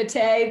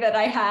naivete that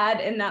I had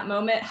in that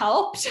moment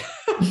helped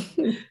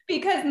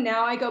because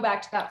now I go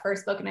back to that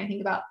first book and I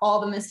think about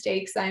all the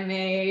mistakes I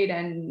made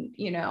and,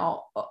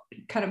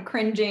 kind of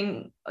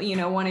cringing,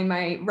 wanting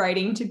my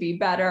writing to be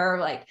better.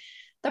 Like,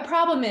 the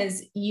problem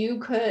is you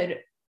could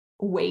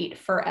wait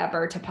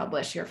forever to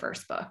publish your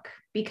first book,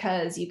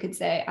 because you could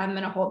say, I'm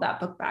going to hold that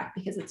book back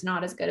because it's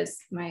not as good as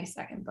my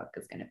second book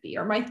is going to be,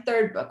 or my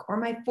third book, or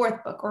my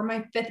fourth book, or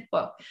my fifth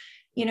book,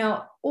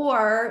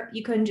 or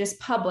you can just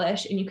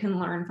publish and you can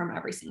learn from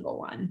every single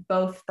one,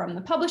 both from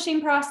the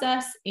publishing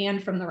process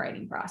and from the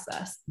writing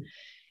process.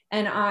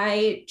 And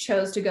I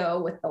chose to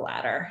go with the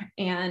latter,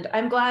 and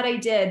I'm glad I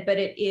did, but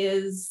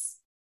it's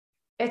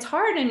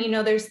hard. And,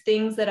 there's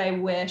things that I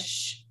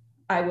wish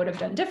I would have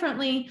done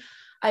differently.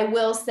 I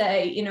will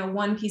say, you know,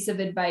 one piece of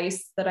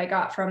advice that I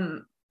got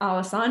from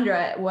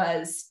Alessandra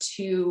was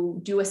to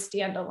do a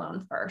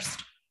standalone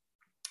first.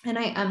 And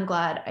I am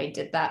glad I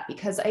did that,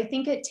 because I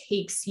think it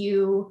takes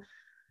you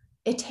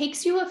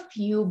a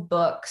few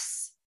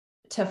books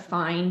to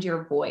find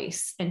your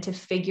voice and to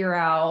figure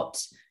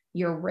out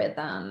your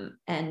rhythm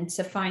and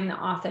to find the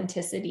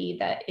authenticity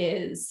that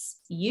is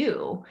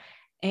you.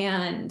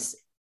 And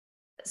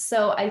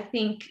so I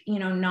think, you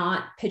know,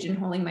 not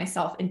pigeonholing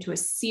myself into a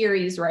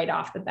series right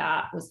off the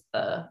bat was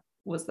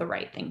the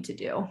right thing to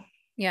do.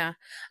 Yeah.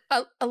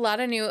 A lot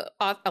of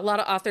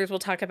authors will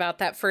talk about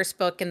that first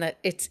book and that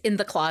it's in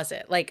the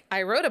closet. Like,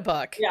 I wrote a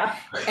book,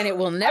 and it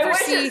will never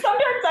see.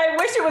 Sometimes I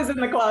wish it was in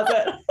the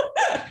closet.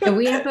 And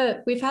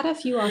we've had a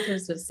few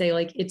authors that say,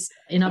 like, it's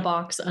in a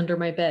box under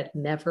my bed,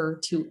 never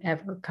to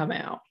ever come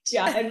out.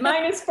 Yeah. And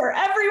mine is for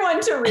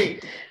everyone to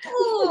read.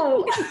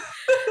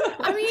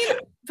 I mean,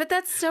 but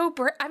that's so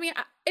brave. I mean,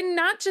 and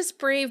not just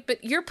brave,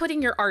 but you're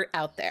putting your art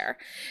out there.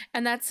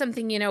 And that's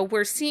something, you know,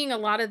 we're seeing a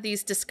lot of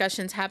these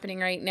discussions happening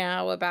right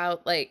now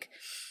about, like,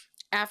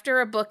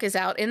 after a book is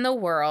out in the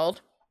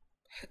world,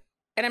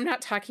 and I'm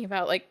not talking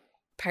about like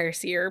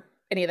piracy or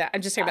any of that.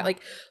 I'm just talking about,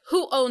 like,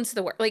 who owns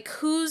the work? Like,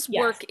 whose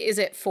work is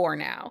it for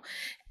now?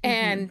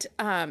 And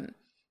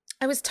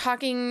I was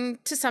talking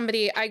to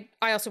somebody, I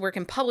also work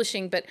in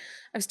publishing, but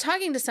I was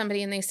talking to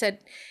somebody and they said,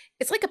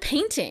 it's like a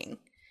painting.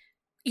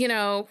 You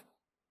know,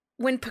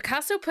 when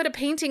Picasso put a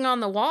painting on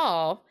the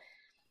wall,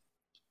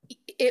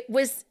 it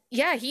was,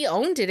 he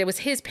owned it. It was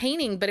his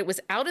painting, but it was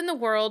out in the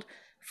world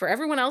for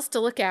everyone else to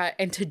look at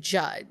and to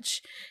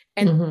judge.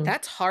 And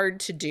that's hard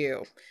to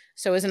do.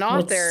 So as an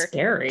author, it's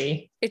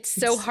scary. It's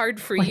so hard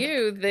for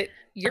you that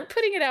you're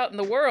putting it out in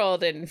the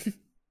world, and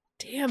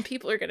damn,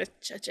 people are going to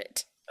judge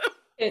it.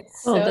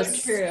 It's so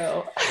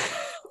true.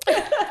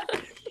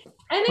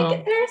 I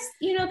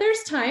think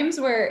there's times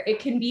where it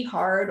can be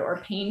hard or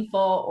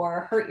painful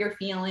or hurt your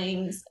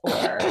feelings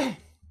or,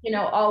 you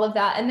know, all of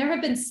that. And there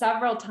have been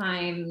several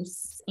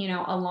times, you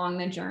know, along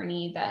the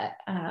journey that,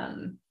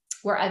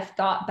 where I've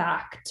thought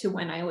back to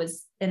when I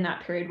was in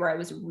that period where I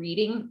was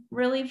reading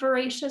really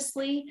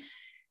voraciously.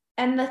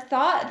 And the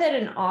thought that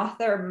an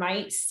author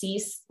might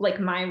see, like,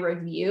 my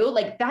review,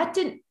 like, that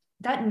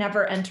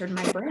never entered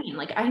my brain.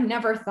 Like, I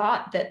never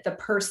thought that the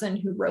person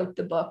who wrote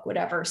the book would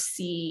ever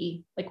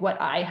see, like, what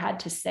I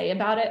had to say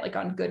about it, like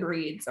on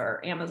Goodreads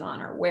or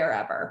Amazon or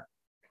wherever.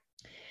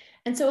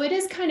 And so it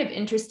is kind of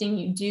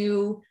interesting.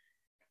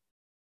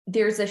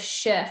 There's a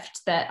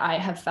shift that I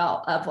have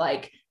felt of,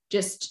 like,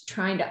 just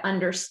trying to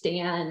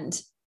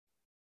understand,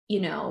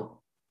 you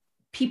know,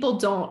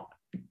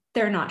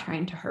 they're not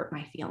trying to hurt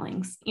my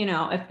feelings, you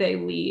know, if they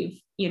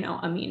leave, you know,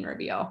 a mean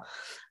review.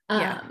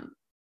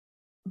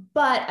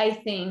 But I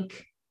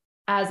think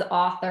as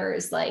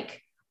authors,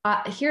 like,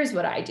 here's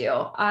what I do.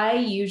 I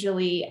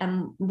usually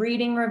am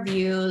reading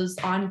reviews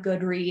on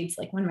Goodreads,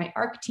 like when my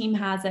ARC team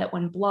has it,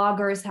 when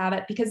bloggers have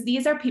it, because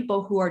these are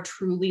people who are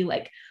truly,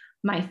 like,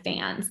 my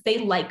fans. They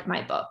like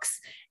my books.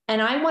 And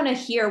I want to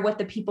hear what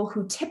the people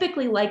who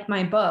typically like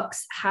my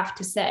books have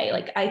to say.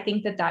 Like, I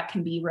think that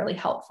can be really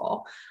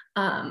helpful.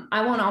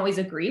 I won't always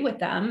agree with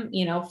them,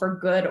 you know, for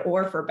good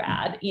or for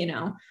bad, you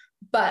know,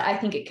 but I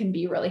think it can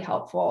be really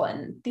helpful.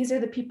 And these are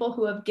the people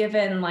who have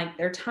given, like,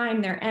 their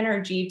time, their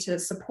energy to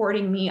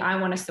supporting me. I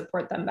want to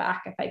support them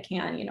back if I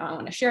can. You know, I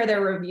want to share their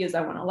reviews.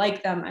 I want to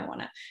like them. I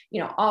want to,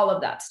 you know, all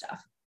of that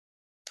stuff.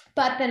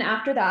 But then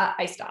after that,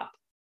 I stop.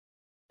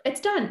 It's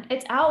done.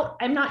 It's out.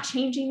 I'm not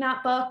changing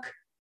that book.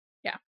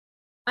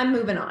 I'm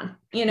moving on,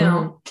 you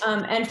know?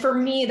 And for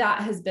me,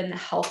 that has been the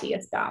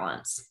healthiest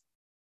balance.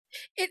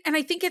 And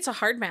I think it's a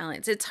hard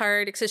balance. It's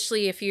hard,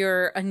 especially if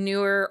you're a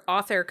newer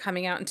author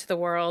coming out into the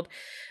world.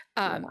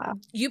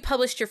 You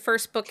published your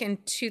first book in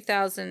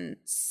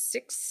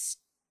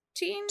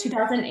 2016?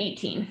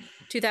 2018.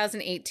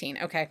 2018.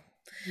 Okay.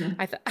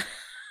 I thought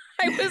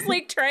I was,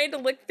 like, trying to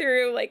look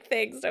through, like,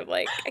 things. I'm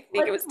like, I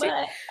think it was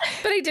but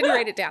I didn't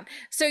write it down.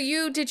 So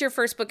you did your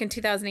first book in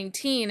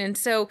 2018. And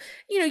so,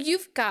 you know,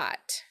 you've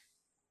got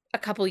a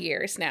couple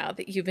years now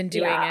that you've been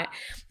doing it.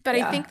 But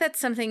I think that's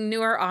something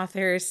newer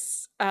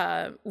authors,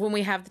 when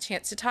we have the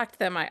chance to talk to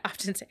them, I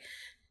often say,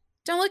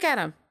 don't look at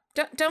them.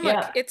 Don't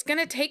look. It's going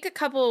to take a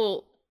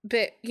couple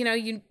bit, you know,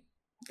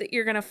 that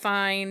you're going to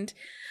find.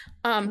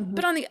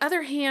 But on the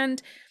other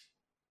hand,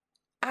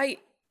 and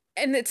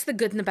it's the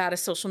good and the bad of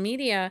social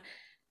media.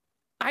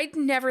 I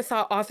never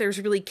thought authors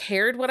really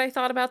cared what I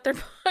thought about their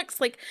books.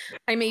 Like,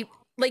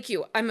 like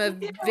you, I'm a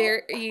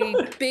very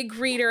big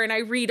reader and I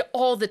read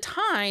all the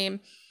time.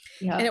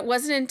 Yeah. And it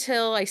wasn't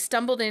until I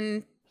stumbled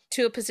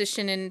into a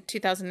position in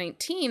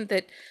 2019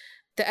 that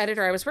the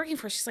editor I was working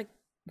for, she's like,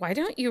 why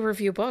don't you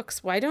review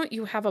books? Why don't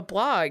you have a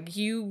blog?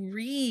 You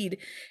read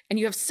and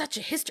you have such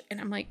a history.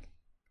 And I'm like,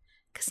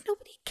 because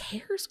nobody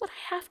cares what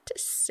I have to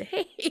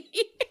say.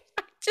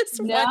 I just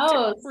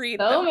want to read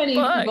so many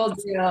books. People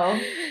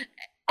do.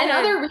 And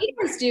other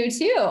readers do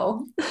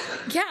too.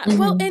 Yeah.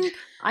 Well, and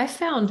I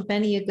found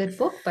many a good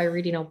book by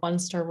reading a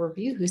 1-star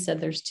review who said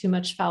there's too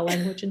much foul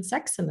language and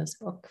sex in this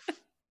book.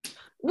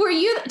 Were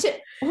you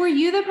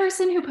the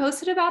person who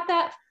posted about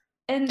that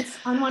and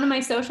on one of my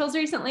socials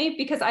recently?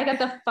 Because I got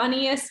the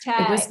funniest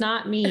tag. It was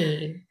not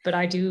me, but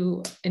I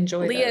do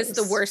enjoy Leah's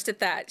those. the worst at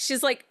that.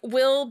 She's like,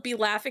 we'll be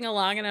laughing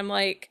along, and I'm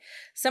like,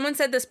 someone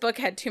said this book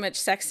had too much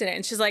sex in it,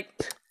 and she's like,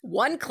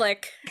 one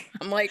click.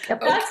 I'm like,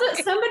 okay. That's what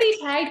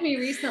somebody tagged me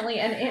recently,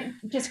 and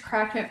it just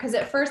cracked me up because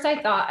at first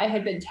I thought I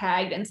had been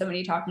tagged and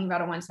somebody talking about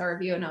a 1-star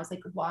review, and I was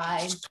like,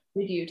 why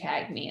did you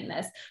tag me in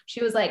this?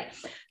 She was like,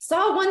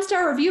 saw a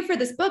 1-star review for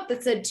this book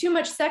that said too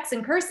much sex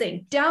and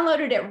cursing,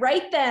 downloaded it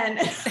right then.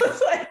 I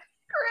was like,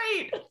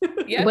 great.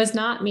 Yep. It was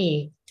not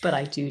me, but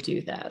I do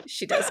that.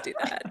 She does do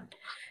that.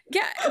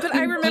 Yeah, but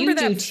I remember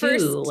that do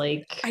first. Too,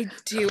 like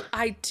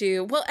I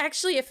do. Well,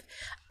 actually, if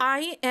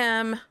I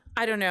am,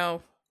 I don't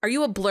know. Are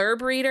you a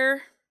blurb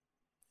reader?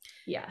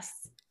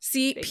 Yes.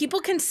 See, people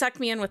can suck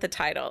me in with a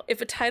title.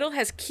 If a title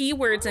has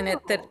keywords in it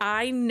that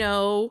I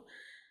know,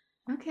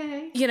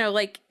 okay, you know,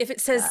 like if it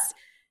says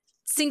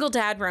single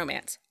dad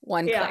romance,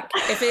 one click.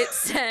 If it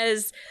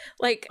says,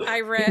 like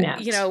I read,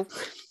 you know,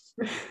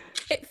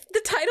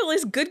 the title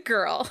is Good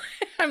Girl,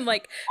 I'm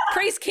like,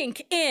 praise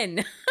kink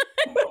in.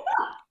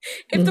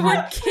 If the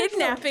word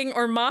kidnapping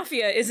or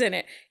mafia is in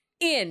it,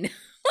 in.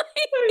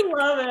 I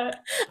love it.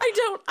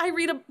 I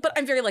read but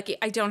I'm very lucky.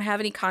 I don't have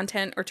any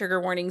content or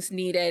trigger warnings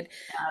needed.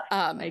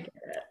 I get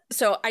it.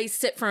 So I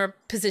sit from a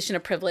position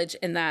of privilege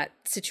in that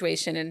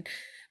situation.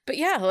 But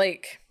yeah,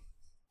 like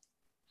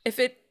if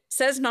it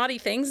says naughty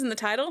things in the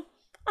title,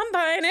 I'm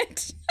buying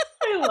it.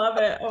 I love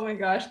it. Oh my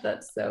gosh,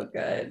 that's so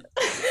good.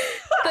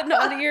 The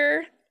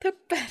naughtier, the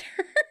better.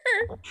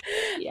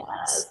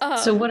 Yes.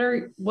 So what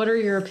are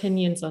your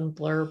opinions on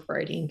blurb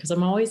writing? Because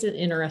I'm always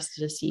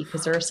interested to see,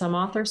 because there are some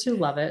authors who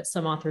love it,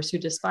 some authors who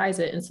despise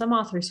it, and some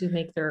authors who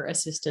make their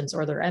assistants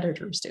or their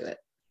editors do it.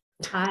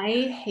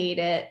 I hate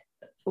it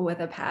with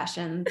a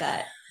passion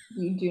that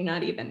you do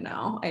not even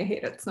know. I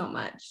hate it so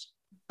much.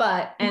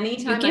 But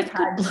anytime I've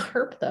had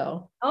blurb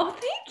though. Oh,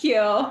 thank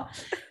you.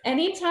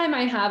 Anytime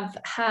I have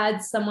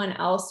had someone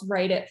else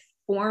write it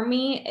for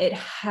me, it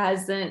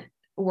hasn't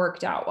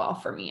worked out well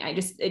for me.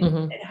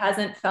 It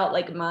hasn't felt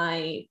like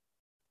my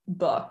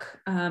book.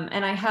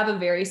 And I have a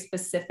very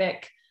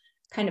specific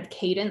kind of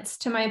cadence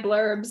to my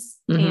blurbs.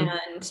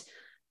 And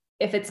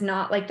if it's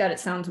not like that, it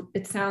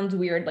sounds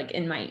weird, like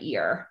in my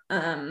ear.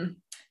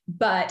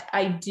 But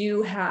I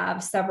do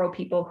have several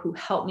people who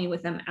help me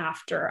with them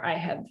after I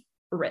have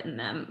written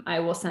them. I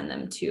will send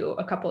them to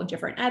a couple of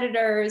different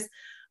editors.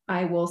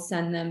 I will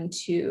send them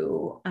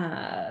to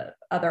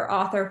other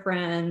author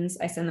friends.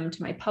 I send them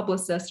to my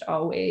publicist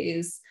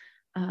always,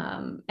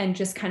 and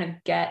just kind of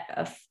get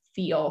a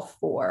feel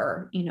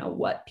for, you know,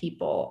 what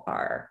people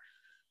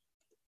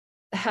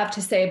have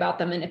to say about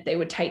them and if they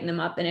would tighten them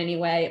up in any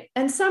way.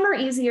 And some are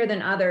easier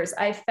than others.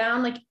 I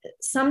found like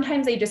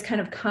sometimes they just kind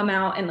of come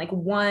out in like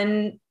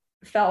one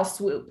fell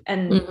swoop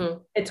and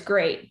it's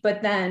great.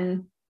 But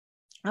then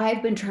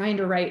I've been trying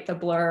to write the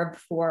blurb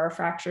for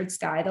Fractured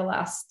Sky, the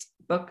last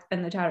book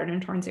in the Tattered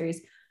and Torn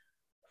series,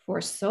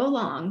 for so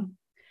long,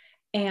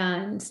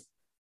 and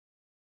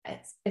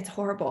it's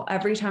horrible.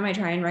 Every time I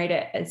try and write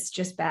it, it's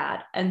just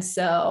bad, and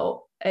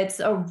so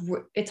it's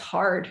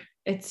hard.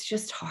 It's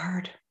just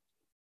hard.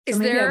 Is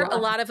there a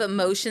lot of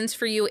emotions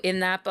for you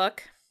in that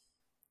book?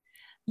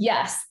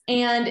 Yes,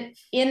 and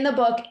in the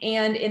book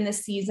and in the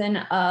season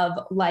of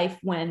life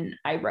when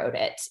I wrote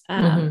it,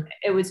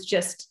 it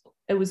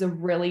was a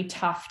really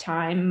tough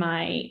time.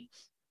 My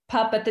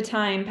pup at the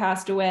time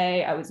passed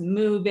away. I was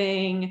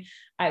moving.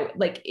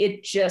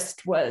 It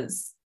just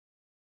was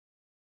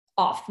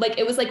off. Like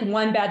it was like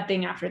one bad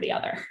thing after the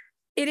other.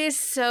 It is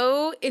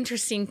so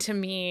interesting to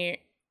me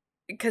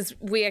because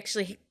we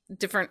actually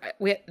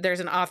there's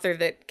an author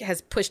that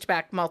has pushed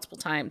back multiple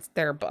times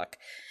their book.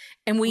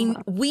 And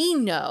we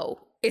know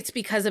it's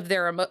because of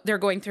they're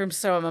going through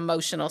some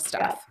emotional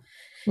stuff.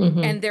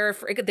 And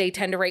they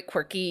tend to write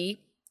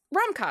quirky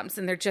rom-coms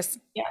and they're just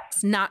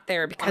it's not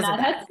there because of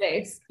that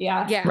headspace.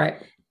 Yeah.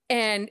 Right.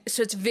 And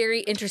so it's very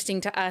interesting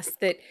to us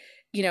that,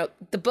 you know,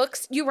 the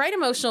books, you write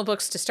emotional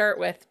books to start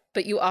with,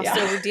 but you also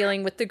were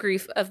dealing with the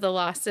grief of the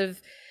loss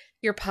of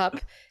your pup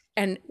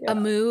and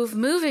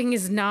moving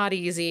is not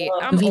easy.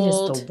 I'm moving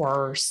old is the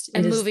worst.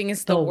 and moving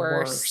is the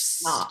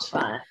worst. Not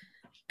fun.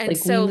 And like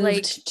so we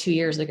moved 2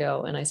 years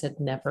ago and I said,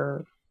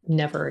 never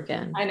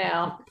again. I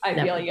know. I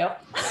feel you.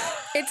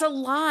 It's a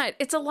lot.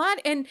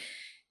 And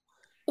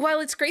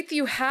while it's great that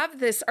you have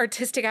this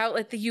artistic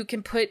outlet that you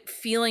can put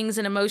feelings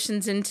and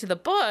emotions into the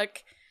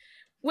book,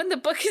 when the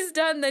book is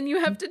done, then you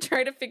have to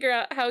try to figure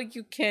out how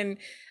you can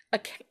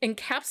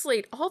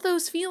encapsulate all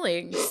those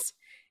feelings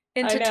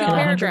into 2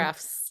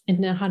 paragraphs.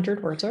 In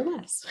 100 words or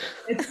less.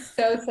 It's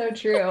so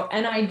true.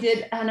 And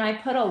I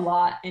put a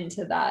lot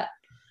into that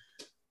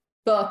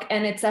book,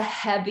 and it's a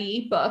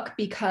heavy book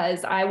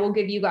because I will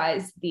give you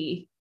guys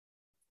the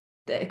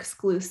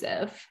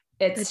exclusive.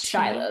 It's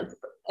Shiloh's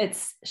book.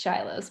 It's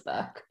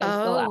the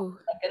last book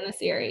in the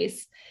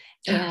series.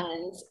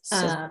 And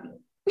so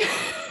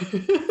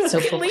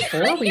before you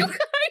guys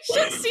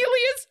should see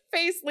Leah's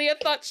face. Leah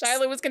thought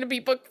Shiloh was going to be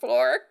book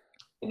 4.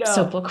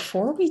 So No, book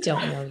 4, we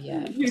don't know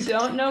yet. you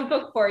don't know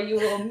book 4. You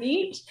will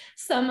meet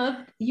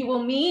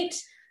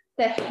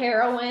the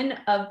heroine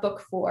of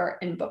book 4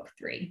 in book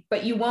 3,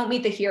 but you won't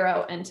meet the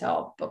hero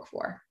until book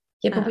 4.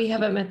 Yeah, but we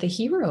haven't met the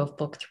hero of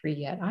book 3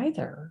 yet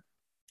either.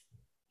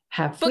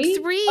 Have Book we?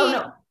 3. Oh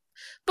no.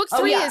 Book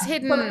 3 is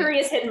hidden. Book 3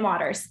 is Hidden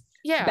Waters.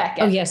 Yeah.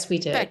 Beckett. Oh yes, we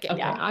did. Beckett, Okay.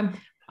 yeah.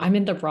 I'm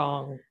in the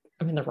wrong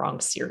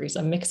series.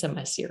 I'm mixing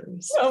my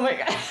series. Oh my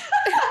God.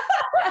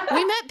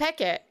 We met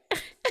Beckett.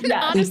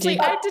 Yeah, honestly,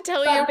 I had to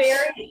tell you,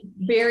 very,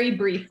 very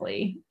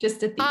briefly,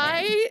 just at the end.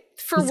 I,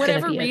 for It's gonna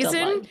whatever be a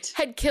reason, delight.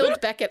 had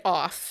killed Beckett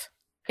off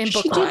in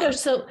book She 1. did.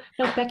 So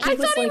no, Becky I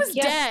was thought like, he was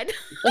yes. dead.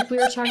 Like we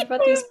were talking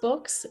about these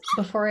books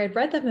before I had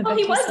read them, and Well,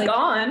 Becky's he was like,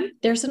 gone.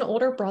 there's an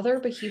older brother,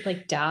 but he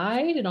like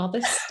died and all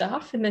this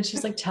stuff. And then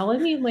she's like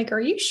telling me, I'm like, are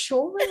you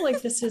sure?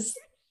 Like this is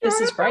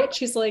right?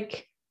 She's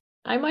like,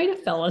 I might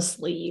have fell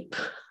asleep.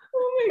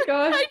 Oh my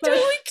gosh. I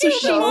totally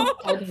killed him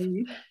off.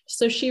 funny.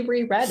 So she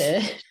reread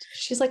it.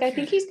 She's like, I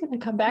think he's gonna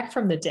come back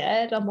from the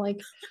dead. I'm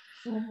like,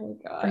 Oh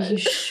my God. are you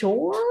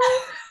sure?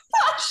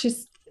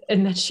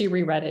 And then she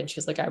reread it and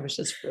she's like, I was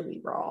just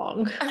really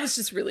wrong. I was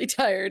just really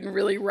tired and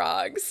really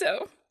wrong.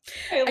 So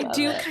I love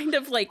do it. kind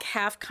of like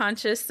half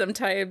conscious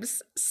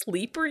sometimes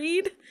sleep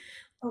read.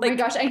 Oh my like-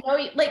 gosh, I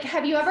know. Like,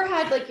 have you ever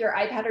had like your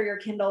iPad or your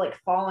Kindle like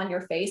fall on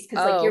your face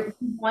because like you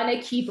want to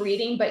keep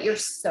reading, but you're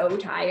so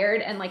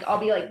tired, and like I'll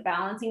be like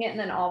balancing it, and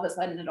then all of a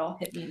sudden it'll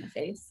hit me in the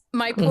face.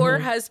 My poor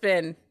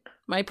husband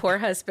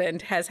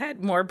has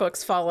had more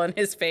books fall on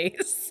his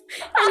face,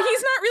 and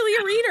he's not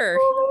really a reader.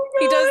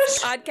 He does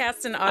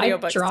podcasts and I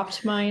audiobooks.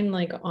 dropped mine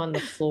like on the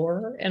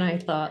floor and I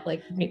thought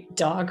like my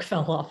dog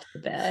fell off the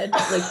bed.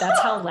 Like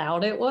that's how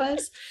loud it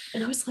was.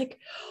 And I was like,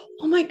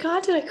 oh my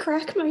God, did I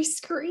crack my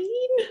screen?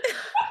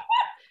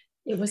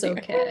 It was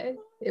okay.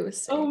 It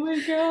was safe. Oh my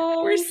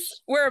god,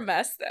 We're a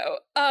mess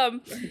though.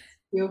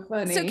 so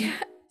funny.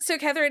 So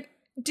Catherine,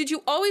 did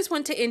you always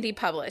want to indie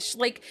publish?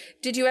 Like,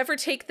 did you ever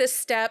take this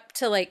step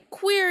to like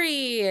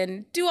query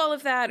and do all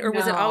of that? Or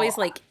was it always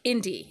like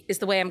indie is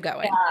the way I'm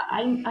going?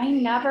 Yeah, I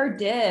never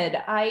did.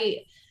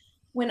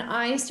 When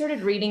I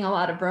started reading a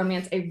lot of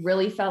romance, I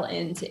really fell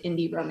into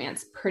indie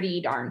romance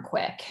pretty darn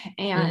quick.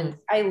 And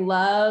I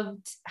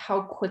loved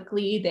how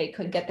quickly they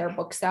could get their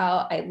books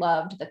out. I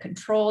loved the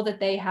control that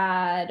they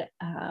had.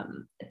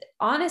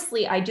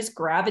 Honestly, I just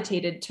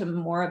gravitated to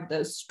more of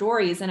those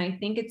stories. And I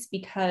think it's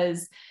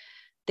because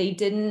they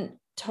didn't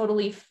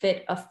totally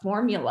fit a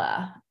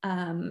formula.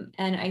 And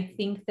I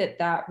think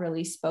that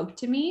really spoke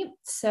to me.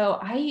 So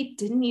I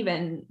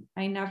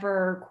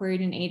never queried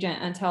an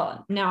agent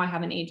until now. I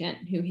have an agent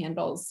who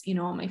handles,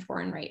 all my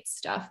foreign rights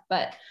stuff,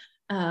 but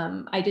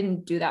I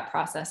didn't do that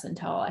process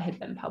until I had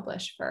been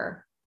published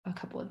for a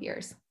couple of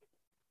years.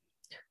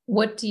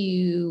 What's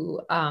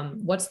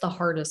the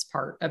hardest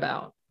part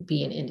about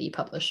being indie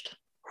published?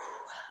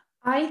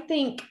 I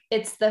think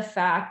it's the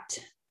fact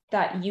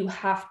that you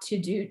have to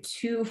do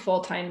 2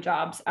 full-time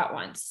jobs at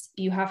once.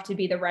 You have to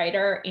be the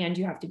writer and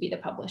you have to be the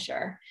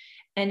publisher.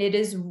 And it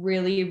is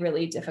really,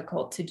 really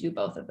difficult to do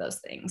both of those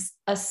things,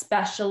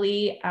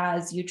 especially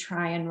as you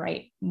try and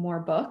write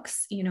more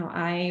books.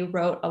 I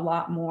wrote a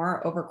lot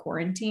more over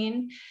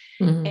quarantine,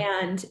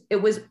 and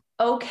it was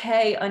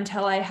okay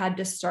until I had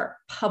to start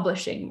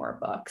publishing more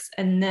books.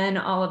 And then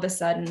all of a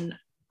sudden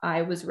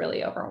I was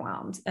really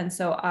overwhelmed. And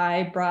so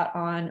I brought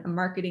on a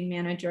marketing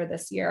manager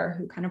this year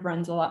who kind of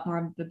runs a lot more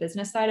of the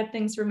business side of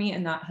things for me.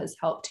 And that has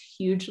helped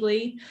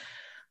hugely,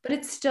 but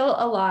it's still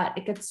a lot.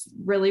 It gets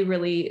really,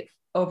 really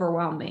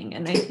overwhelming.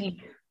 And I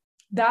think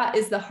that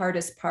is the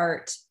hardest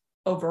part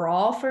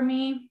overall for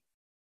me.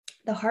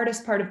 The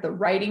hardest part of the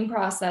writing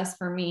process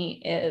for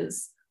me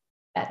is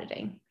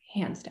editing,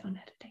 hands down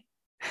editing.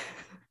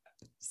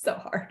 So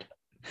hard,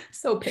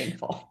 so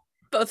painful.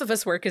 Both of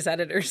us work as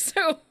editors,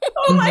 so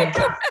oh my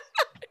God.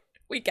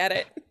 We get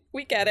it.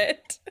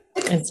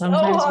 And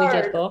sometimes we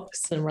get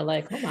books and we're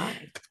like, oh my.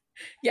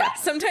 Yeah,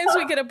 sometimes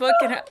we get a book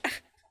and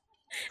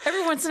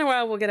every once in a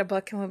while we'll get a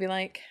book and we'll be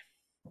like,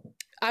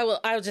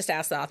 I'll just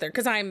ask the author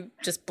because I'm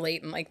just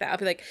blatant like that. I'll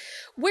be like,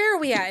 where are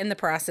we at in the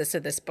process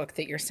of this book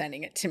that you're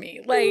sending it to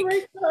me? Like,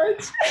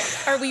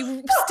 are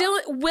we still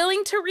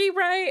willing to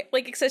rewrite?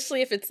 Like,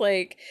 especially if it's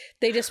like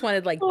they just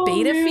wanted like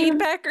beta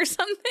feedback or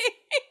something.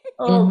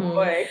 Oh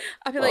boy.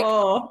 I'll be like,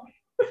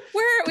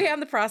 where are we on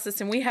the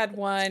process? And we had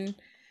one,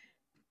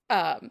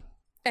 and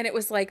it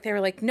was like, they were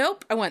like,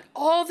 nope, I want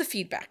all the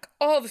feedback.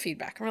 And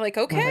we're like,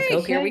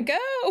 okay, here we go.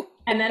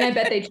 And then I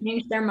bet they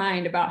changed their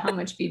mind about how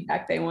much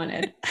feedback they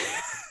wanted.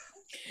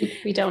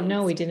 We don't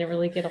know. We didn't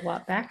really get a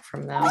lot back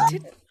from them. We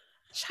didn't.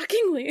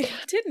 Shockingly,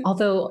 didn't.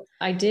 Although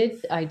I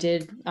did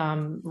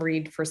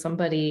read for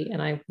somebody and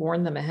I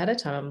warned them ahead of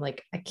time. I'm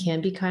like, I can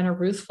be kind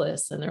of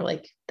ruthless. And they're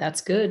like,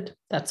 that's good.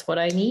 That's what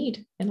I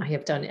need. And I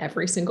have done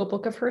every single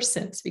book of hers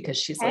since because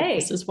she's like,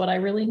 this is what I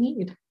really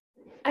need.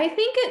 I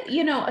think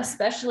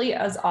especially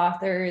as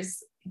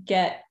authors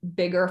get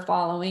bigger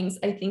followings,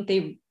 I think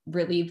they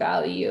really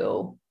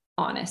value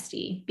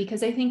honesty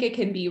because I think it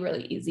can be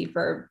really easy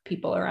for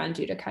people around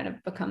you to kind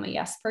of become a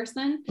yes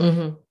person.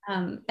 And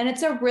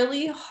it's a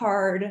really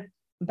hard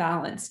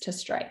balance to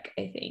strike,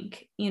 I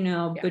think,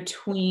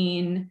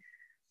 between,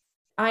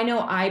 I know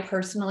I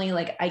personally,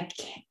 like,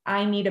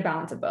 I need a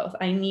balance of both.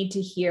 I need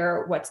to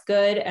hear what's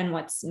good and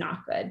what's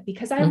not good,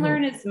 because I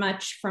learn as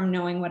much from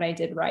knowing what I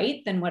did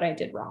right than what I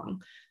did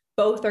wrong.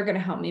 Both are going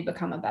to help me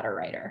become a better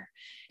writer.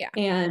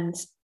 Yeah.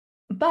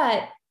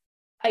 But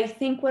I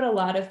think what a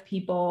lot of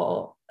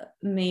people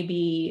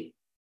maybe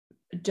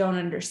don't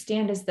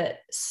understand is that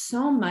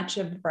so much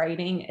of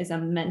writing is a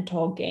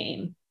mental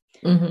game.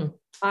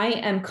 I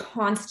am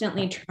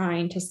constantly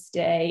trying to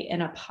stay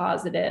in a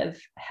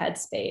positive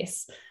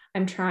headspace.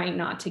 I'm trying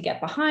not to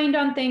get behind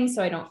on things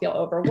so I don't feel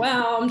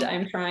overwhelmed.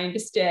 I'm trying to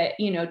stay,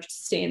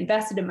 just stay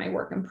invested in my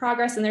work in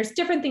progress. And there's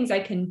different things I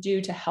can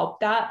do to help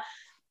that.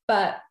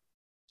 But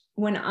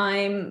when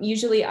I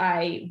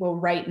will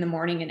write in the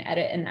morning and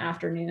edit in the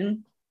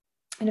afternoon.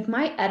 And if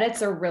my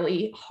edits are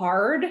really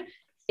hard,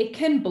 it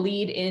can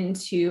bleed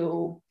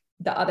into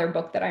the other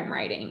book that I'm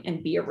writing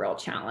and be a real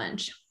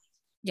challenge.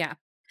 Yeah.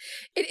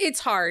 It's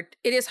hard.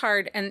 It is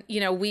hard. And,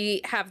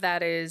 we have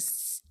that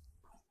as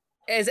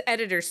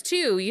editors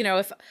too.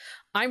 If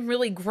I'm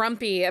really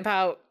grumpy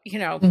about,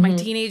 my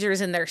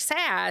teenagers and their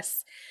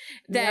sass,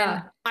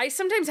 then I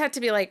sometimes have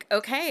to be like,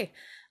 okay,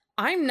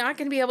 I'm not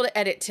going to be able to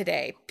edit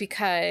today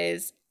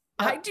because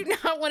I do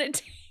not want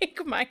to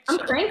take my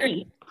children. I'm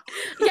cranky.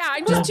 Yeah,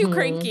 I'm just too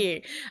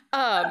cranky.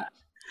 And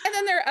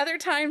then there are other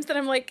times that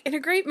I'm like in a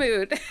great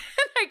mood. And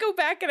I go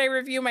back and I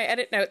review my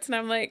edit notes and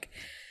I'm like,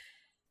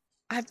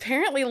 I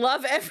apparently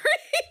love everything.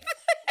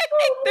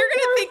 They're going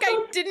to think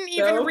I didn't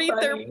even read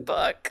their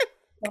book.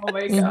 Oh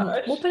my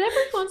gosh. Well, but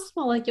every once in a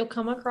while, like, you'll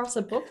come across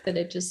a book that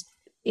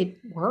it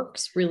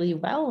works really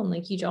well. And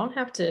like, you don't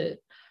have to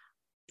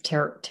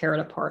tear it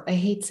apart. I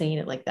hate saying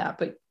it like that,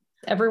 but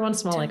every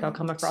once in a while, like, I'll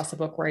come across a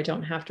book where I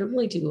don't have to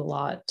really do a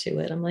lot to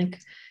it. I'm like,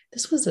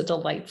 this was a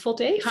delightful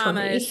day for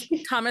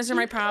me. Commas are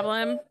my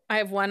problem. I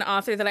have one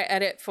author that I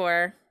edit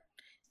for.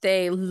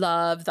 They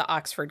love the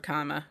Oxford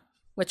comma.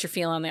 What's your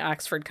feel on the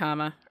Oxford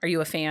comma? Are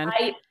you a fan?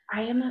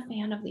 I am a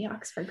fan of the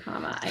Oxford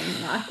comma.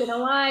 I'm not going to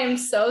lie. I'm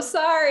so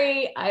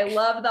sorry. I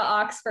love the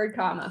Oxford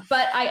comma,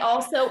 but I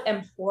also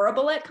am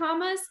horrible at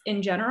commas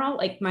in general.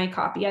 Like, my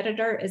copy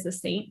editor is a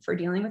saint for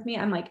dealing with me.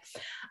 I'm like,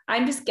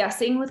 I'm just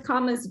guessing with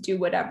commas. Do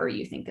whatever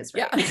you think is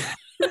right.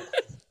 Yeah.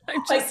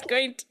 I'm just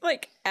going to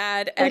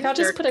add extra. I'll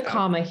just put a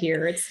comma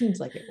here. It seems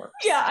like it works.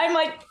 Yeah. I'm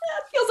like,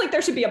 it feels like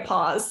there should be a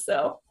pause.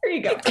 So here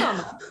you go.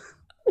 Comma.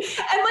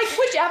 And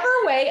whichever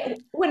way,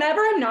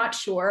 whenever I'm not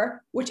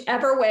sure,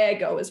 whichever way I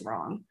go is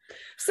wrong.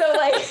 So I'm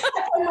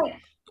like,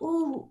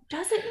 ooh,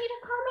 does it need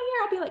a comma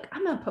here? I'll be like,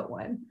 I'm gonna put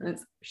one. And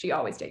she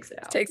always takes it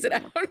out.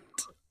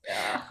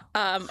 Yeah.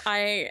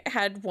 I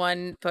had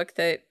one book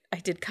that I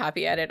did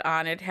copy edit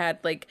on. It had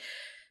like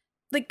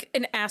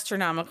an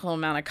astronomical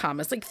amount of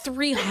commas, like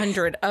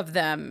 300 of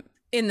them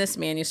in this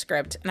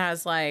manuscript. And I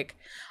was like,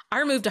 I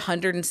removed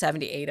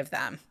 178 of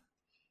them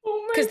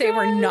because they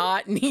were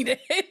not needed.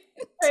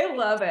 I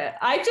love it.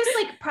 I just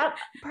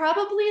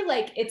probably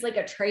it's like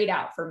a trade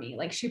out for me.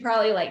 Like, she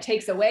probably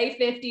takes away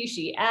 50,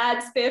 she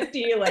adds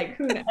 50,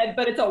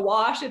 but it's a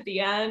wash at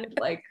the end.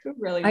 Like, who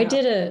really knows?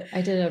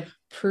 I did a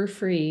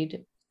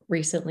proofread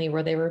recently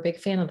where they were a big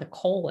fan of the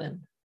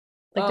colon.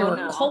 There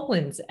were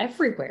colons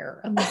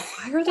everywhere. I'm like,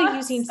 why are they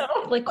using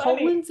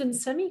colons and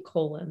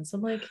semicolons?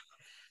 I'm like,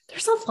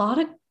 there's a lot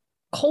of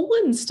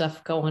colon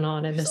stuff going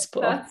on in this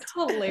book. That's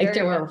hilarious.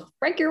 There were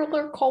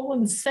regular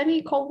colons,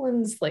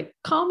 semicolons,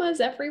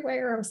 commas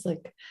everywhere. I was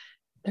like,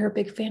 they're a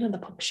big fan of the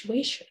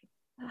punctuation.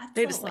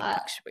 They just like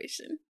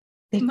punctuation.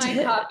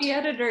 My copy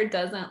editor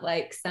doesn't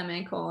like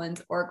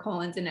semicolons or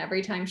colons, and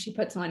every time she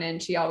puts one in,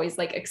 she always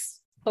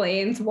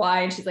explains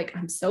why, and she's like,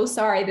 I'm so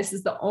sorry, this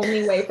is the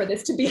only way for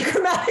this to be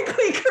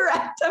grammatically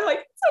correct. I'm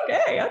like, it's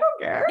okay, I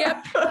don't care.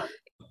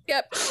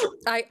 Yep.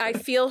 I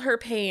feel her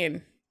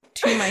pain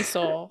to my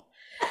soul.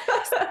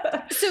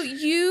 So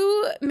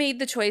you made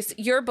the choice.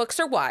 Your books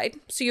are wide,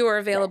 so you are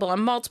available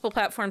on multiple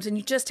platforms, and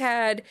you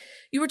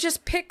were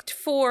just picked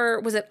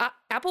for, was it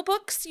Apple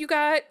Books you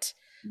got?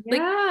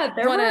 Yeah,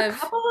 there were a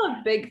couple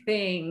of big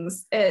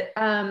things.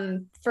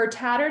 For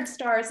Tattered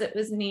Stars, it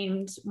was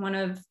named one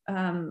of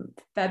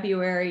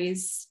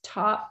February's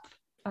top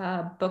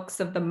books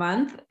of the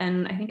month,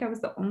 and I think I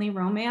was the only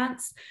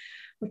romance,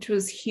 which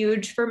was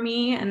huge for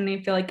me, and I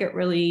feel like it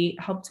really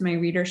helped my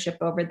readership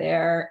over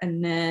there.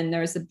 And then there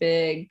was a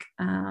big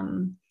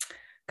kind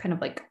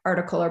of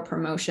article or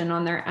promotion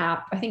on their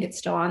app. I think it's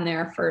still on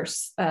there for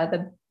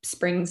the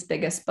spring's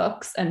biggest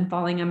books, and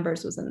Falling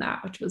Embers was in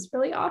that, which was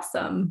really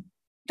awesome.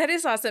 That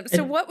is awesome.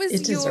 So what was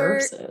it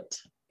deserves it.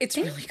 It's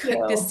really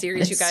good. This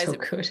series, it's you guys, so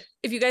good.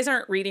 If you guys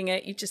aren't reading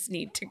it, you just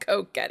need to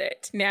go get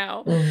it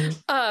now.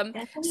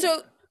 Mm-hmm.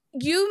 So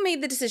you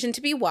made the decision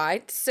to be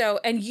wide.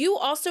 And you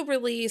also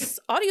release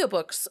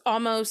audiobooks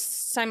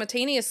almost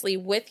simultaneously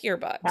with your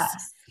books.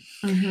 Yes.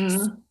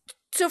 Mm-hmm.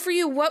 So for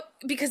you,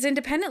 because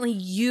independently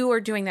you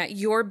are doing that,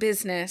 your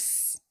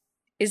business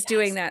is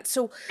doing that.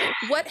 So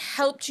what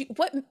helped you,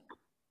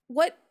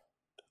 what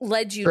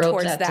led you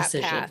towards that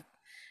path?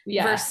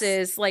 Yes.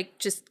 Versus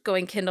just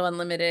going Kindle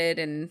Unlimited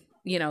and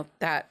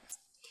that.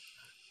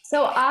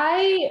 So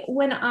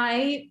when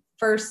I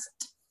first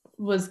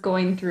was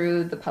going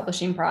through the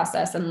publishing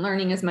process and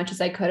learning as much as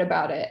I could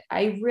about it,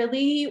 I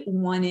really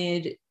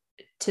wanted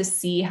to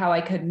see how I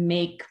could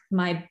make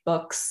my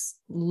books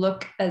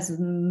look as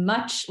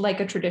much like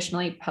a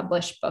traditionally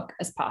published book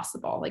as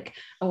possible. Like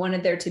I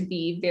wanted there to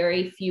be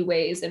very few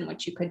ways in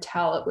which you could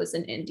tell it was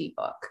an indie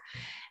book.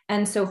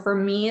 And so for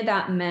me,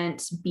 that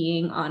meant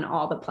being on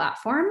all the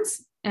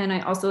platforms. And I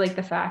also like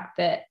the fact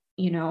that,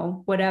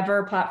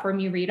 whatever platform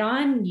you read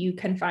on, you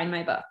can find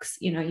my books.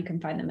 You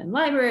can find them in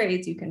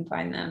libraries, you can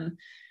find them,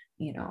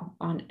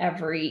 on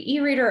every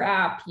e-reader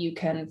app. You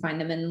can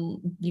find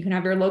them you can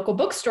have your local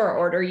bookstore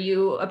order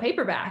you a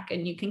paperback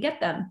and you can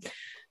get them.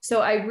 So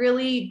I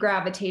really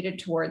gravitated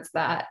towards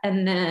that.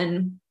 And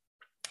then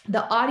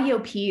the audio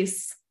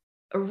piece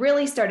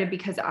really started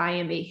because I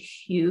am a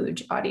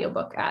huge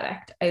audiobook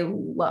addict. I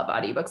love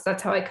audiobooks.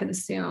 That's how I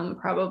consume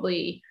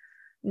probably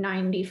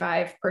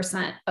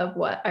 95% of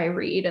what I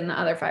read. And the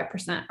other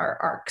 5% are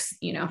arcs,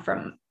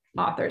 from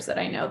authors that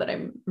I know that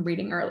I'm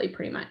reading early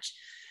pretty much.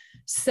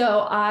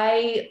 So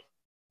I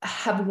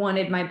have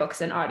wanted my books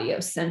in audio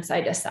since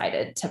I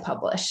decided to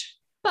publish,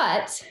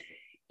 but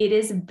it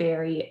is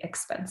very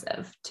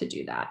expensive to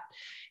do that.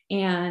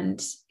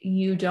 And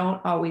you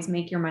don't always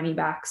make your money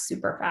back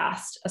super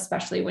fast,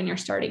 especially when you're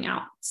starting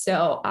out.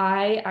 So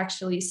I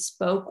actually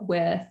spoke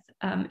with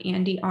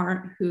Andy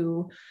Arndt,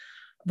 who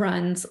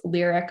runs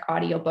Lyric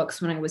audiobooks,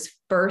 when I was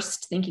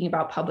first thinking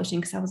about publishing,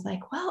 because I was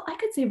like, well, I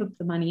could save up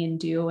the money and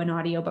do an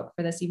audiobook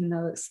for this, even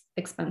though it's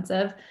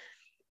expensive.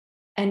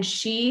 And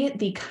she,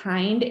 the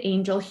kind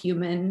angel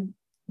human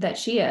that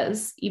she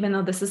is, even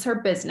though this is her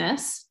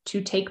business, to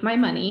take my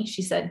money,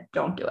 she said,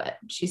 don't do it.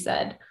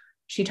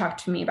 She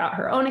talked to me about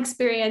her own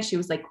experience. She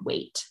was like,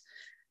 wait.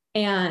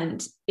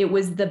 And it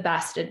was the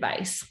best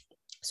advice.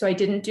 So I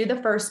didn't do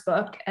the first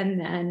book. And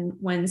then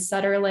when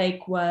Sutter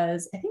Lake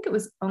was, I think it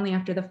was only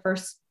after the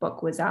first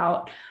book was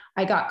out,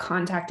 I got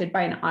contacted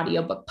by an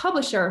audiobook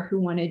publisher who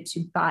wanted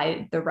to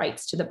buy the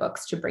rights to the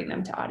books to bring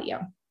them to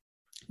audio,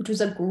 which was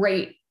a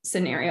great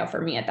scenario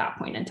for me at that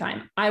point in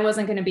time. I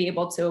wasn't going to be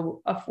able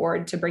to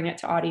afford to bring it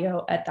to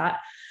audio at that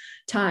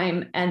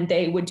time, and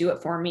they would do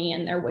it for me,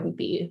 and there wouldn't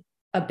be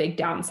a big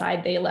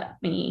downside. They let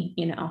me,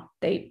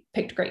 they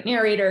picked great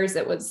narrators.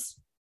 It was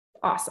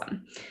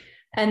awesome.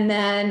 And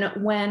then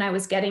when I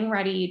was getting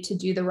ready to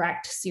do the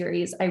Wrecked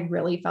series, I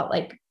really felt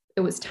like it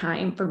was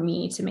time for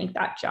me to make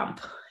that jump.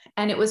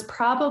 And it was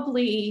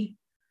probably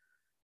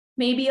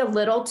maybe a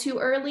little too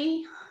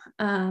early,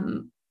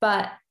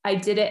 but I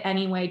did it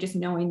anyway, just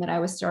knowing that I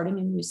was starting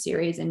a new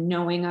series and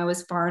knowing I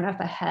was far enough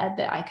ahead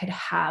that I could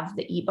have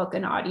the ebook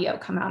and audio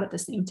come out at the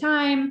same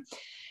time.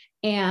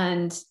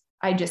 And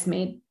I just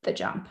made the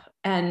jump.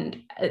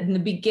 And in the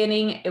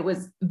beginning, it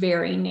was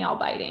very nail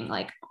biting,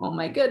 like, oh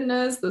my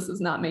goodness, this is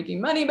not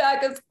making money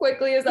back as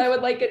quickly as I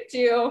would like it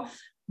to.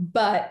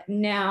 But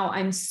now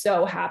I'm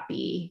so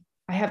happy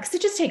because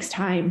it just takes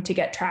time to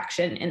get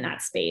traction in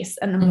that space.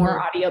 And the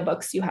more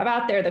audiobooks you have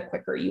out there, the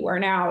quicker you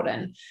earn out.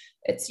 And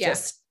it's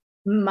just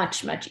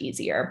much, much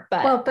easier.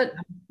 But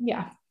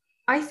yeah.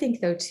 I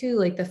think though too,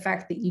 like the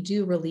fact that you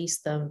do release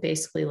them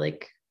basically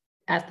like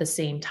at the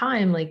same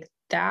time, like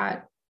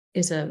that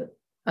is a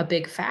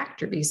big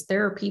factor, because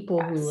there are people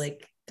who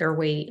like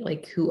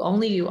who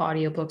only do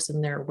audiobooks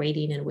and they're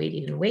waiting and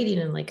waiting and waiting.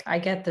 And like, I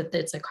get that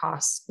it's a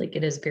cost, like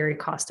it is very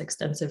cost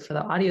extensive for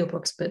the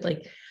audiobooks, but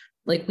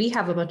like we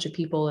have a bunch of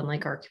people in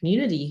like our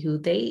community who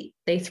they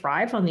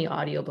thrive on the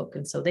audiobook.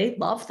 And so they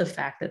love the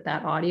fact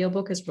that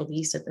audiobook is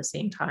released at the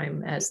same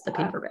time as the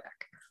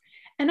paperback.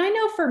 And I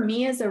know for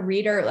me as a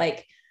reader,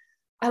 like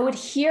I would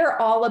hear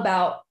all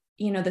about,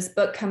 this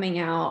book coming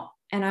out,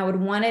 and I would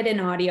want it in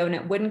audio and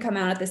it wouldn't come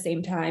out at the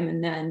same time.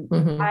 And then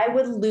I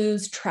would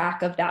lose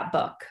track of that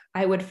book.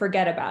 I would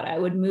forget about it. I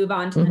would move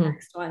on to the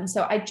next one.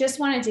 So I just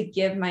wanted to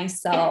give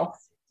myself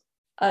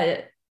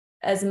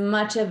as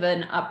much of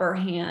an upper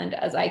hand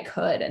as I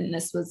could. And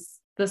this was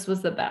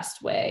the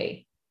best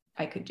way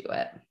I could do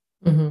it.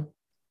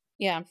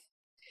 Yeah.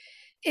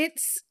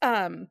 It's,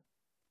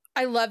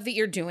 I love that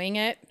you're doing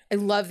it. I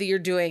love that you're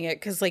doing it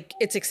because like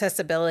it's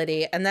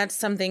accessibility. And that's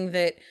something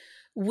that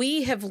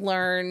we have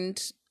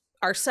learned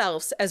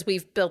ourselves as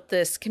we've built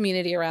this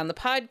community around the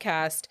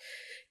podcast,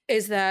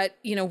 is that,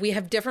 we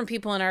have different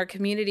people in our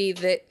community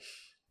that,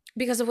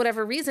 because of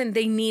whatever reason,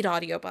 they need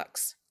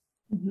audiobooks.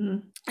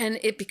 And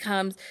it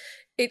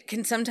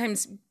can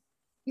sometimes,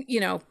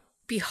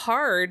 be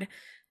hard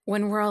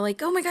when we're all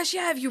like, oh my gosh,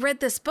 yeah, have you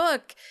read this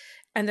book?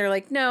 And they're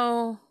like,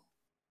 no,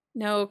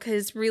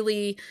 because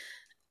really,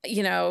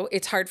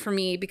 it's hard for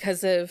me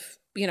because of,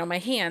 my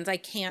hands. I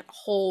can't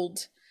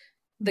hold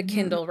the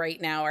Kindle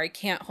right now, or I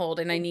can't hold,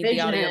 and I need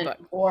the audiobook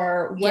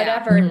or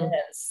whatever it is,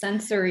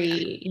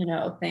 sensory,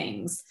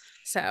 things.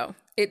 So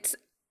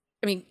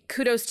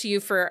kudos to you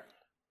for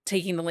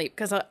taking the leap.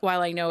 Because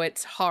while I know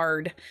it's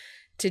hard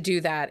to do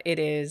that, it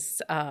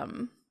is,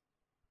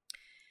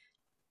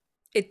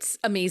 it's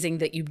amazing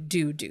that you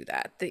do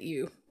that, that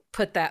you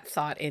put that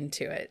thought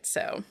into it.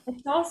 So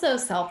it's also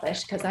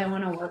selfish because I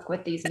want to work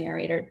with these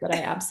narrators that I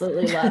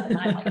absolutely love. And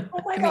I'm like,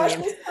 oh my gosh,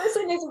 this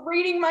person is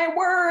reading my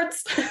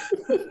words.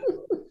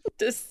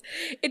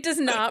 It does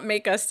not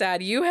make us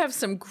sad. You have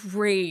some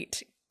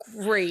great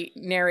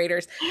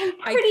narrators. I'm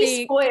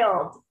pretty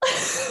spoiled.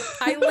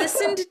 I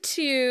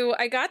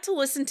got to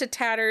listen to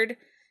Tattered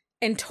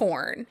and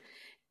Torn.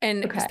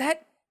 And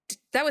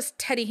that was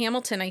Teddy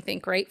Hamilton, I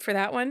think, right? For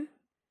that one?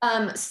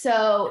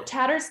 So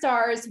Tattered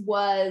Stars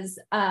was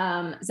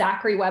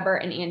Zachary Weber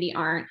and Andy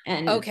Arndt.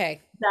 And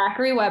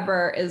Zachary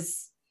Weber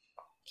is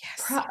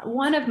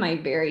one of my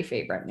very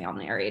favorite male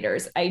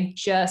narrators. I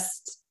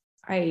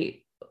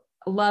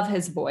love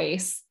his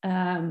voice.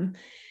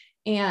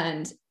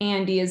 And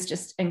Andy is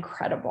just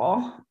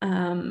incredible.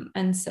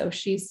 And so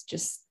she's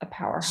just a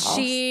powerhouse.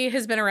 She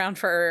has been around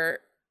for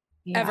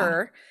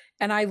ever.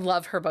 And I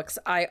love her books.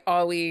 I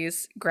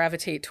always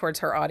gravitate towards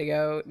her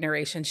audio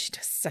narration. She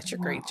does such a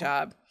great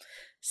job.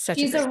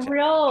 She's a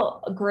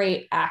real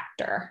great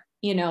actor.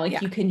 You know,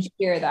 like you can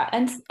hear that.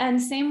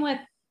 And same with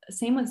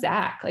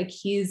Zach. Like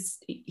he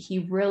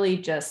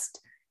really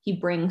he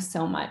brings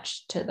so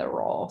much to the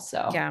role.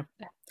 So yeah,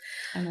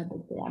 I'm a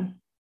big fan.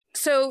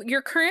 So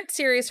your current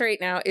series right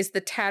now is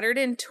the Tattered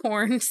and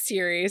Torn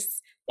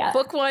series. Yeah.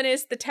 Book 1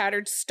 is the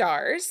Tattered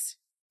Stars.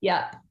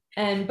 Yeah.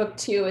 And book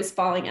 2 is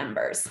Falling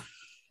Embers.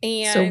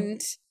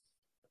 And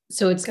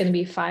so it's going to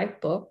be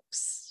 5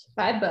 books.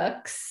 5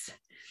 books.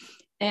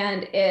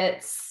 And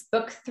it's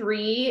book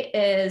 3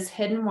 is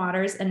Hidden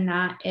Waters, and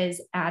that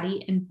is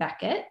Addie and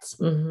Beckett.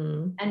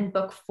 Mm-hmm. And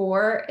book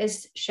 4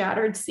 is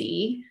Shattered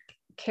Sea,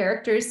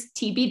 characters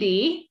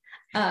TBD.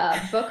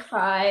 Book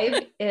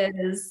 5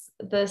 is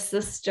the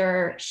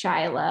sister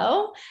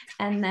Shiloh,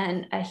 and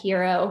then a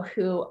hero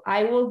who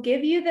I will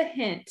give you the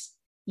hint.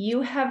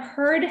 You have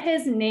heard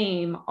his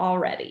name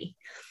already.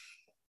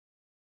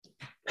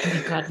 Oh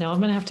my God, now I'm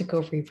going to have to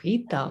go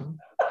reread them.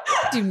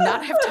 Do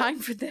not have time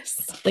for this.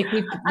 Like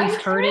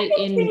we've heard it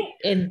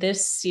in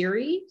this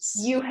series.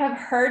 You have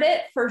heard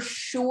it for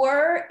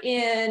sure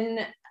in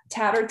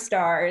Tattered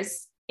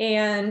Stars.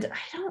 And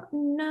I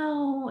don't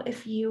know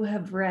if you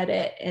have read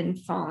it in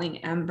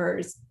Falling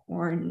Embers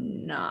or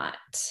not.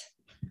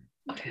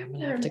 Okay, I'm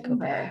going to have to go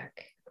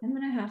back. I'm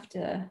going to have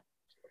to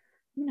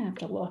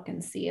look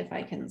and see if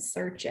I can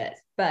search it.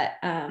 But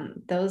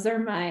those are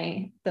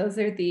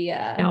the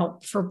now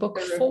for book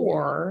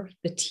 4,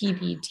 the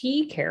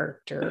TBT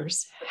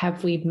characters,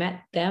 have we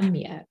met them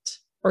yet?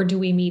 Or do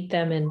we meet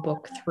them in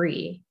book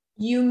 3?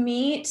 You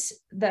meet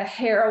the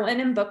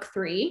heroine in book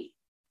 3.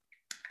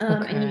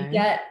 And you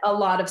get a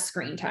lot of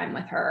screen time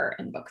with her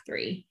in book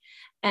 3.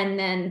 And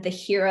then the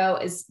hero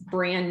is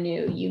brand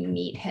new. You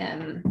meet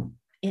him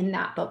in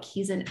that book.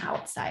 He's an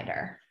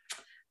outsider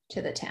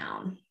to the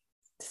town.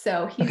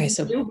 So he's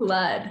new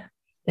blood.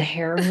 The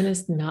heroine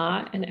is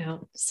not an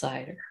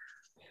outsider.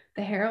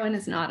 The heroine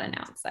is not an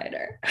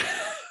outsider.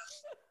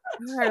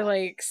 You are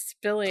like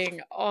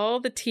spilling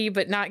all the tea,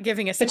 but not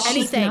giving us anything.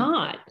 She's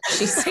not.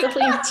 She's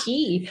spilling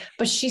tea,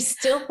 but she's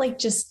still like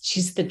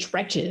she's the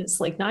dredges,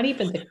 like not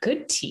even the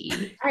good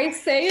tea. I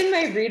say in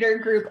my reader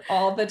group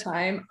all the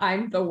time,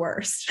 I'm the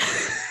worst.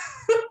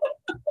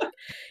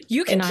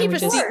 You can keep a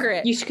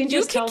secret. You can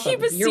just tell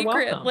them. You're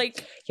welcome.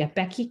 Like, yeah,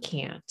 Becky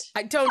can't.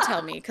 Don't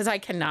tell me because I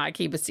cannot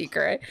keep a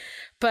secret.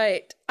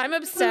 But I'm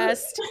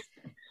obsessed.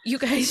 You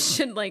guys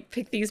should like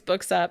pick these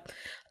books up.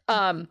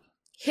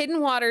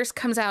 Hidden Waters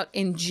comes out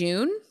in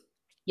June.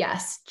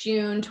 Yes,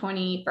 June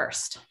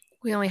 21st.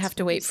 We only have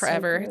to wait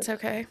forever. It's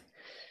okay.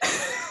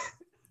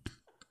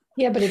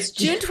 Yeah, but it's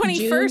June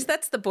 21st.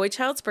 That's the boy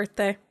child's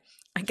birthday.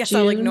 I guess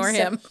I'll ignore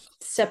him.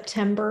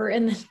 September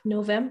and then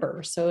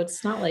November. So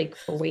it's not like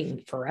we're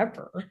waiting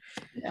forever.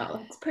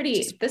 No, it's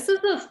pretty. This is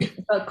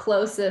the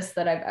closest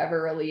that I've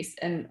ever released.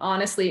 And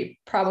honestly,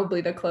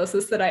 probably the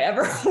closest that I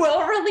ever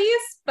will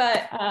release.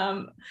 But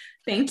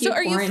thank you. So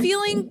are you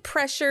feeling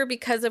pressure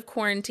because of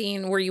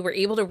quarantine where you were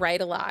able to write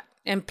a lot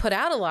and put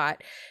out a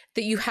lot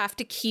that you have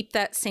to keep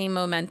that same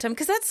momentum?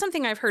 Because that's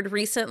something I've heard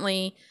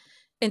recently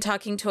in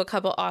talking to a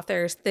couple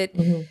authors that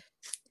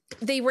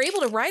they were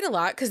able to write a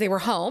lot because they were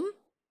home.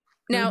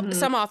 Now,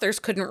 some authors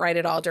couldn't write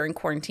at all during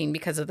quarantine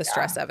because of the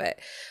stress of it.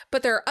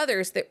 But there are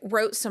others that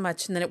wrote so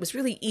much and then it was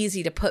really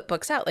easy to put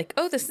books out. Like,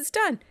 oh, this is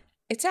done.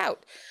 It's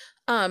out.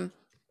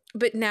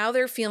 But now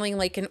they're feeling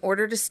like in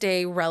order to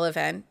stay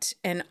relevant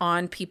and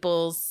on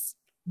people's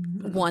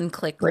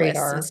one-click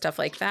lists and stuff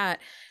like that,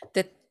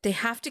 that they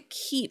have to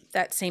keep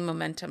that same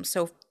momentum.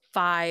 So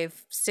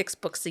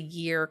 5-6 books a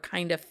year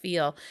kind of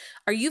feel.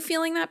 Are you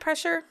feeling that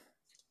pressure?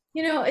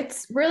 You know,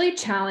 it's really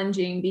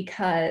challenging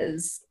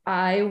because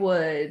I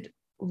would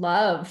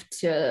love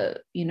to,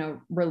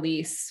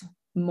 release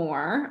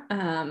more.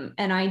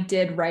 And I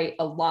did write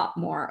a lot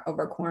more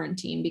over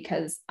quarantine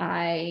because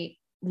I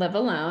live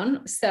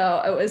alone.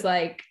 So it was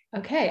like,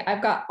 okay,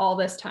 I've got all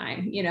this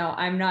time,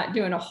 I'm not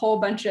doing a whole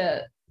bunch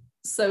of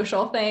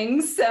social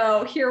things.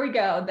 So here we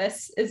go.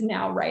 This is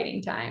now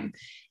writing time.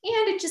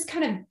 And it just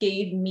kind of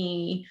gave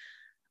me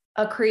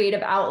a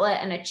creative outlet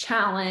and a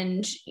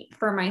challenge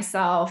for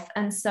myself.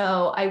 And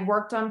so I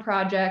worked on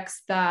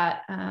projects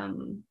that,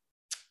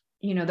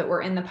 that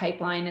were in the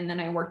pipeline. And then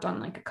I worked on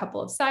like a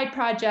couple of side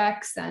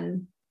projects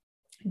and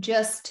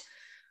just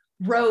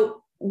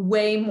wrote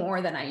way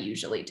more than I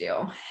usually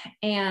do.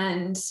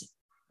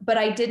 But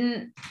I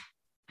didn't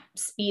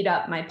speed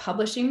up my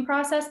publishing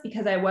process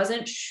because I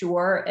wasn't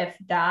sure if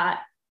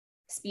that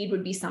speed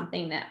would be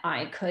something that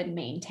I could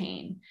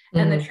maintain.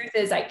 And the truth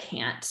is I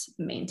can't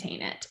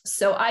maintain it.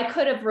 So I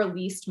could have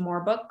released more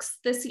books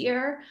this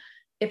year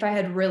if I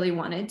had really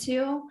wanted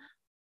to,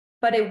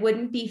 but it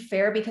wouldn't be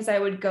fair because I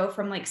would go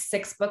from like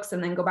 6 books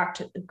and then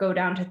go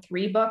down to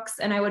 3 books.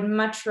 And I would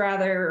much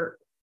rather,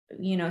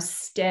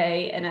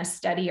 stay in a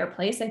steadier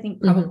place. I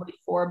think probably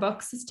 4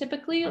 books is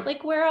typically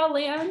like where I'll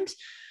land,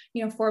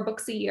 4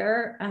 books a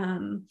year,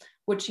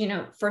 which,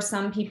 for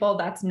some people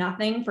that's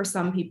nothing. For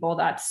some people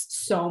that's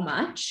so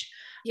much.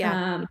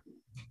 Yeah.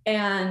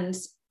 And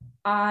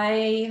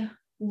I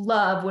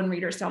love when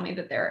readers tell me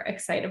that they're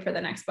excited for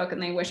the next book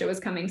and they wish it was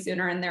coming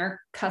sooner and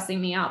they're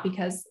cussing me out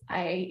because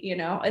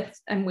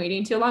I'm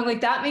waiting too long.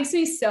 Like that makes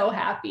me so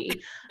happy.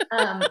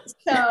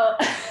 So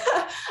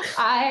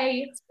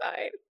I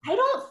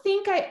don't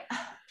think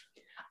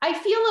I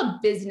feel a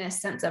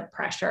business sense of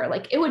pressure.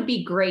 Like it would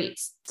be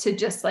great to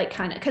just like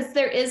because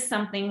there is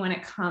something when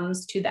it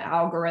comes to the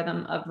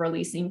algorithm of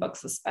releasing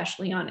books,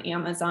 especially on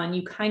Amazon,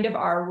 you kind of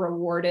are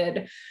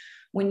rewarded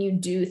when you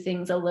do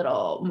things a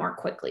little more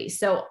quickly.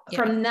 So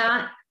from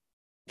that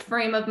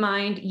frame of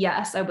mind,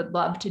 yes, I would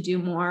love to do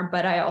more,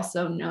 but I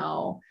also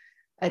know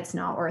it's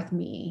not worth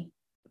me.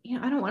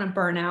 I don't want to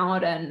burn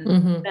out and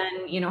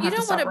then, have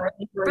to suffer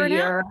for a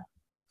year. Out.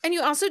 And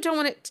you also don't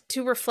want it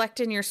to reflect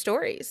in your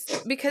stories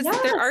because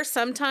there are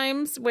some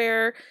times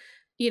where,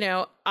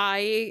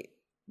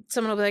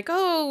 someone will be like,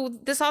 oh,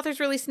 this author's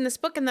releasing this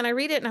book. And then I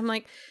read it and I'm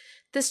like,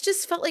 this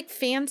just felt like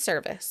fan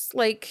service.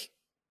 Like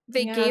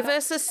they gave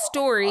us a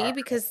story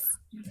because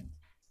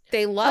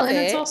they love it. And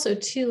it's also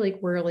too, like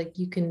where like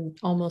you can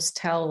almost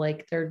tell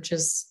like they're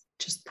just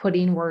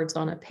putting words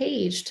on a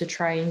page to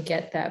try and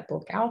get that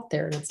book out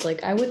there. And it's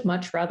like, I would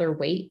much rather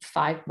wait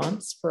 5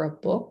 months for a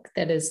book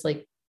that is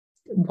like,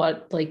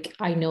 what like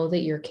I know that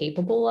you're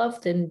capable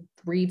of than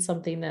read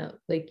something that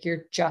like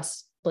you're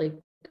just like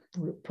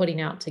putting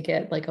out to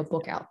get like a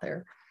book out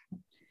there.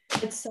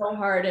 It's so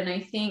hard. And I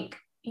think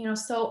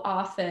so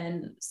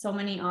often so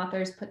many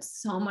authors put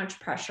so much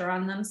pressure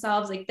on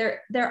themselves. Like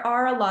there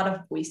are a lot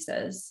of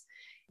voices,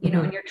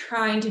 and you're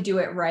trying to do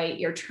it right,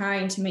 you're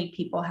trying to make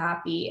people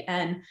happy,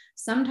 and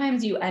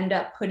sometimes you end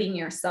up putting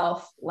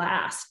yourself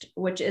last,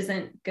 which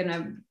isn't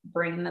gonna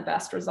bring the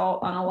best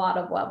result on a lot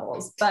of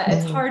levels, but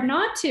it's hard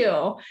not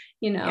to.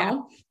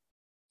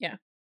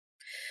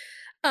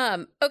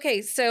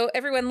 Okay, so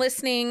everyone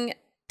listening,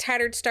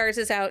 Tattered Stars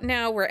is out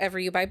now wherever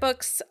you buy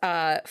books.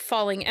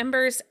 Falling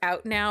Embers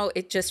out now.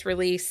 It just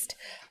released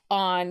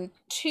on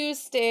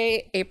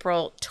Tuesday,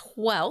 April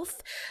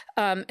 12th.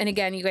 And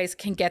again, you guys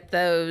can get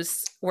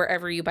those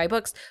wherever you buy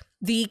books.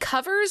 The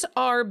covers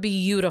are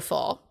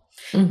beautiful.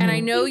 And I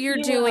know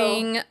you're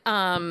doing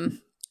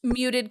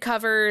muted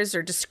covers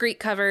or discrete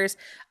covers.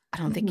 I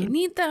don't think you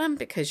need them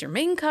because your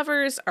main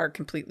covers are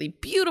completely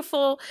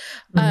beautiful.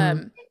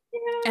 And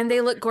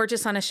they look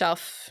gorgeous on a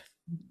shelf.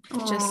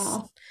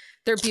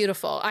 They're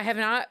beautiful. I have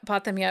not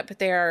bought them yet, but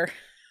they're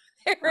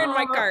in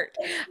my cart.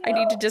 I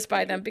need to just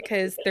buy them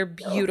because they're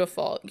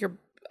beautiful.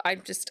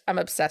 I'm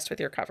obsessed with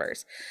your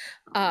covers.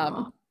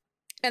 And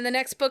the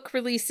next book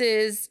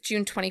releases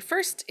June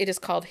 21st. It is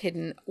called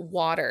Hidden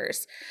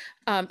Waters.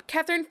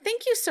 Catherine,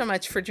 thank you so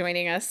much for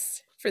joining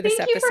us for this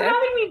episode. Thank you for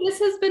having me. This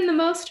has been the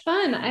most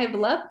fun. I've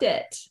loved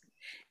it.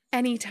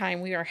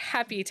 Anytime. We are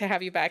happy to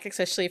have you back,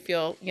 especially if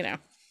you'll,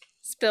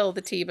 spill the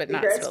tea, but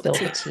not spill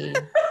the tea.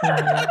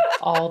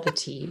 All the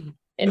tea.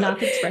 And not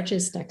the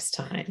trenches next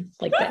time,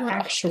 like the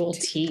actual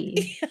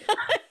tea.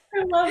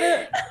 I love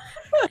it.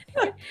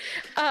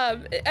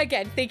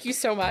 Again, thank you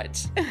so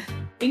much.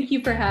 Thank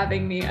you for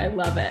having me. I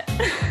love it.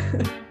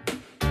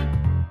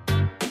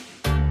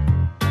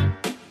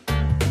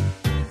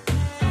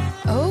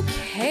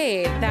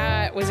 Okay,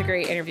 that was a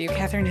great interview.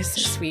 Catherine is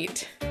so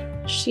sweet.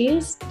 She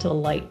is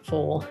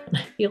delightful. And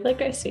I feel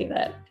like I say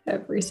that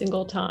every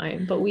single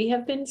time, but we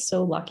have been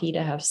so lucky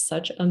to have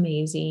such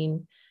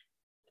amazing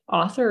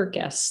author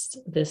guests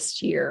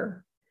this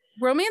year.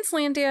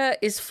 Romancelandia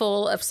is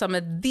full of some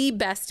of the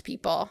best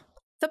people.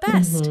 The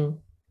best.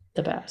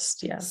 The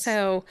best, yes.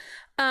 So,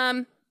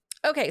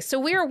 okay, so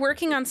we are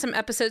working on some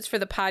episodes for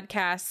the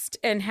podcast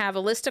and have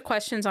a list of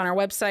questions on our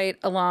website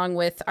along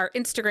with our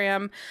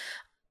Instagram.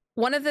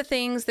 One of the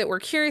things that we're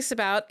curious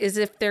about is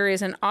if there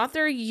is an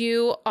author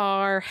you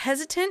are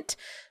hesitant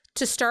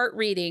to start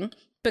reading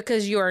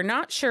because you are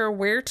not sure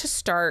where to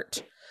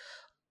start,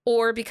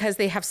 or because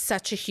they have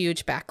such a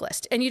huge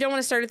backlist. And you don't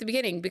want to start at the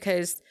beginning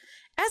because,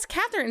 as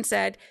Catherine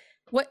said,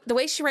 the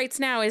way she writes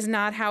now is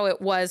not how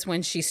it was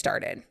when she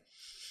started.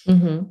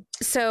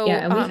 So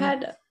yeah, and we've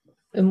had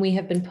And we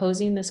have been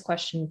posing this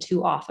question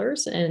to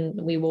authors, and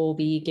we will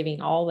be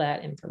giving all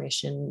that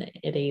information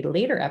at a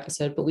later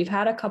episode. But we've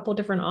had a couple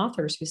different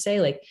authors who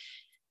say, like,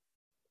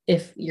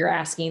 if you're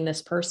asking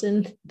this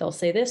person, they'll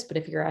say this, but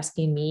if you're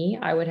asking me,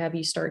 I would have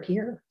you start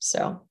here.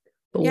 So,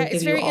 but we'll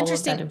give you all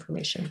of that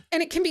information.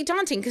 And it can be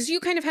daunting because you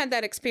kind of had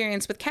that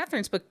experience with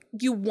Catherine's book.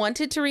 You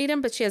wanted to read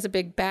them, but she has a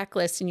big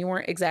backlist and you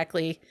weren't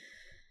exactly.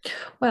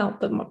 Well,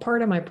 but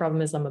part of my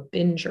problem is I'm a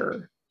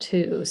binger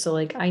too. So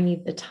like I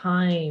need the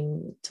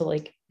time to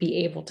like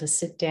be able to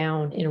sit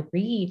down and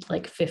read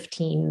like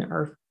 15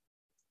 or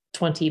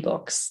 20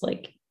 books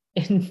like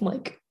in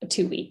like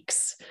 2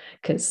 weeks,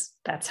 because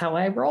that's how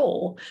I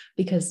roll,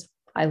 because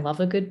I love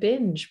a good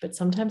binge, but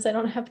sometimes I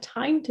don't have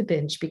time to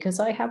binge because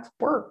I have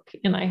work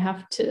and I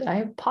have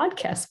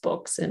podcast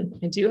books and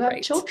I do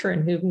have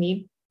children who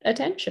need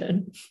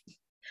attention.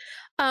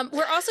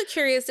 We're also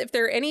curious if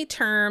there are any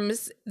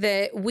terms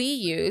that we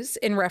use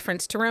in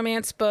reference to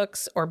romance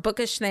books or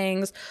bookish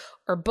things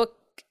or book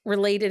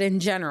related in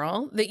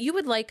general that you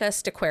would like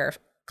us to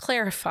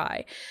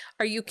clarify.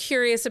 Are you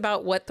curious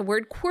about what the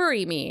word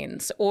query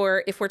means?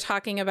 Or if we're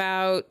talking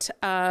about,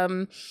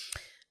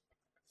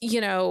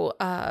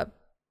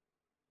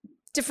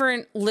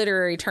 different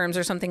literary terms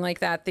or something like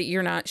that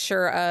you're not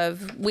sure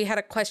of. We had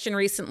a question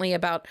recently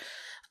about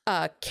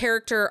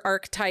character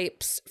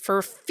archetypes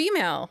for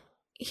female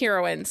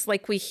heroines.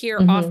 Like we hear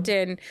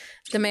often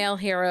the male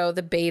hero,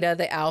 the beta,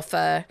 the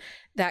alpha,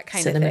 that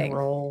kind of thing. Cinnamon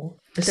roll,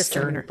 the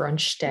stern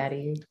brunch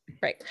daddy.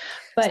 Right.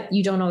 But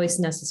you don't always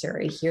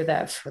necessarily hear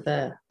that for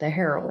the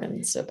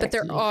heroines. So but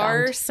there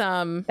are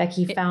some.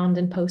 Becky found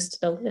and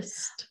posted a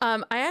list.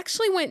 I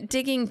actually went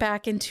digging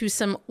back into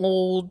some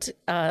old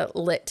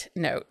lit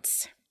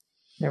notes.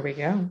 There we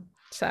go.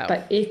 So,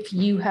 but if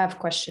you have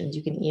questions,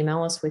 you can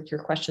email us with your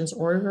questions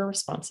or your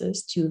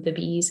responses to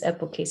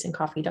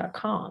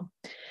thebees@bookcaseandcoffee.com.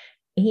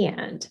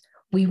 And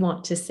we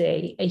want to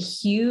say a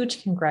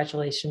huge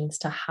congratulations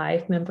to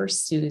Hive member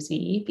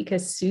Susie,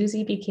 because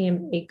Susie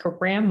became a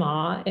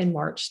grandma in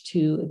March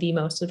to the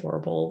most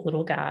adorable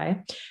little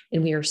guy.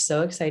 And we are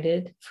so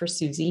excited for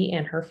Susie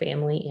and her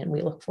family. And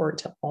we look forward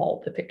to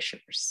all the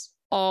pictures.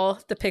 All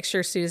the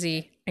pictures,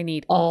 Susie. I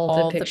need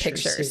all the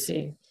pictures.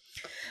 Susie.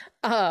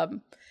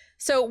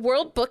 So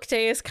World Book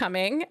Day is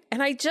coming.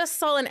 And I just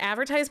saw an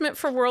advertisement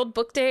for World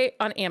Book Day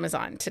on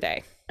Amazon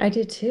today. I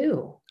did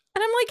too.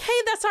 And I'm like,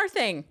 hey, that's our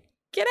thing.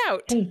 Get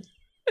out. Hey,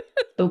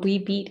 but we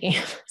beat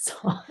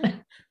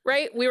Amazon.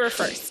 Right? We were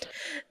first.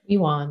 We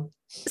won.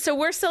 So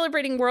we're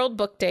celebrating World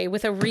Book Day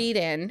with a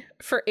read-in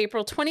for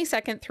April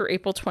 22nd through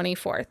April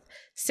 24th,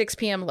 6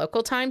 p.m.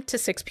 local time to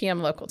 6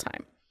 p.m. local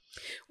time.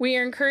 We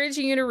are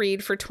encouraging you to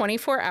read for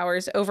 24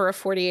 hours over a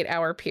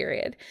 48-hour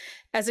period.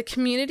 As a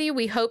community,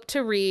 we hope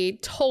to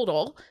read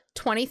total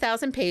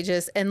 20,000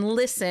 pages and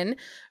listen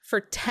for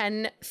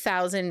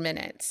 10,000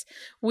 minutes.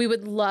 We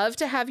would love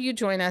to have you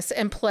join us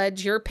and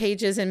pledge your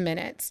pages and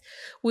minutes.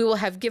 We will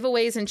have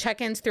giveaways and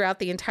check-ins throughout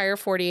the entire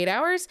 48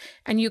 hours,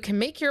 and you can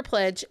make your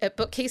pledge at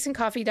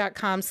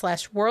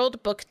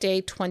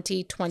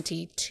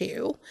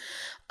bookcaseandcoffee.com/worldbookday2022.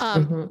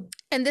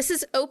 And this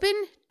is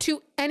open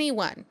to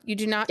anyone. You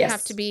do not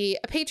have to be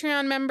a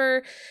Patreon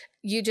member.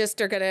 You just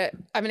are going to,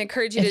 I'm going to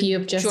encourage you to join. If you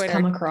have just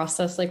come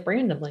across us like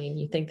randomly and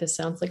you think this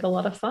sounds like a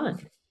lot of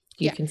fun,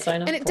 you can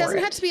sign up for it. And it doesn't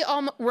have to be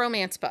all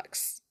romance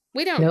books.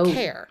 We don't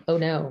care. Oh,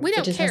 no. We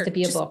don't care. It just has to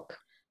be a book.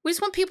 We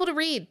just want people to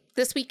read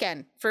this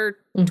weekend for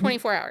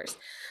 24 hours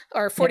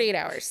or 48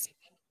 hours,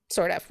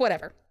 sort of,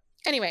 whatever.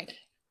 Anyway,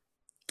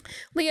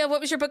 Leah,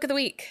 what was your book of the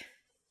week?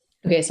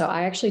 Okay, so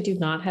I actually do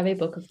not have a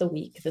book of the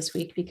week this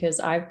week because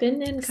I've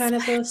been in kind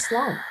of a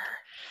slump.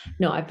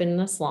 No, I've been in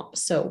a slump.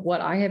 So what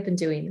I have been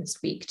doing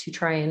this week to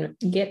try and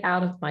get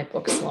out of my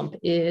book slump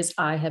is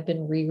I have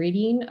been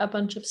rereading a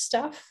bunch of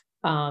stuff.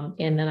 And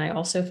then I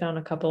also found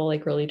a couple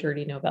like really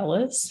dirty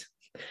novellas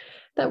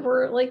that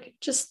were like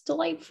just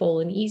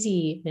delightful and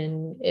easy.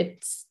 And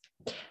it's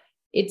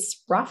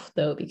rough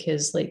though,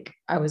 because like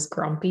I was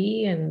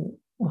grumpy, and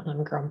when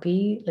I'm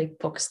grumpy, like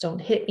books don't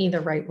hit me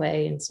the right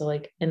way. And so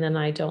like, and then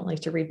I don't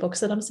like to read books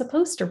that I'm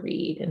supposed to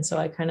read. And so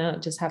I kind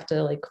of just have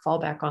to like fall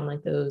back on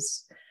like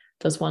those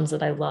ones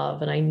that I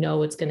love. And I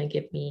know it's going to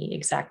give me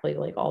exactly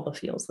like all the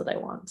feels that I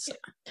want. So,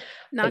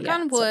 knock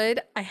on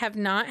wood. I have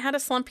not had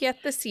a slump yet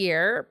this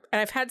year.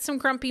 I've had some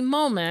grumpy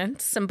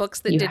moments, some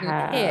books that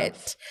didn't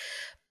hit,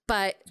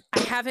 but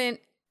I haven't.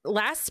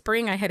 Last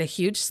spring, I had a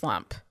huge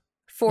slump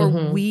for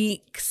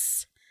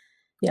weeks.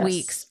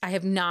 Weeks. I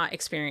have not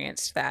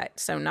experienced that.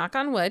 So knock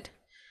on wood.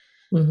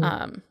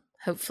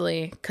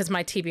 Hopefully, because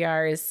my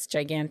TBR is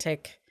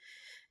gigantic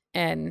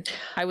and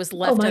I was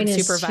left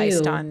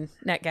unsupervised on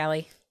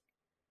NetGalley.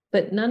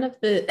 But none of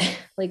the,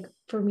 like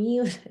for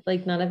me,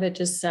 like none of it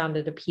just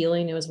sounded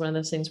appealing. It was one of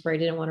those things where I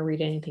didn't want to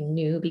read anything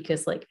new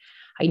because like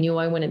I knew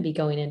I wouldn't be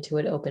going into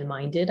it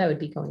open-minded. I would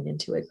be going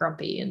into it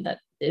grumpy, and that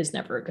is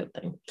never a good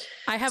thing.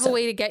 I have a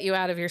way to get you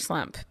out of your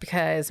slump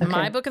because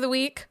my book of the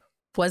week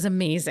was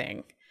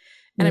amazing.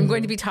 And I'm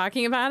going to be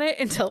talking about it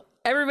until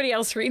everybody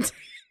else reads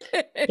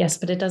it. Yes,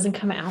 but it doesn't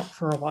come out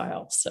for a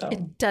while. So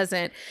it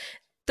doesn't.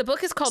 The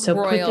book is called So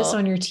Royal. put this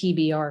on your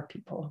TBR,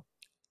 people.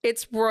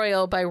 It's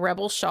Royal by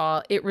Rebel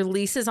Shaw. It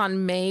releases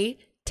on May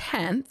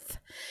 10th.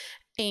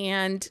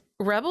 And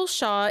Rebel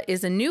Shaw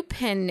is a new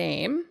pen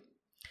name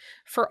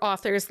for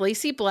authors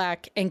Lacey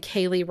Black and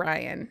Kaylee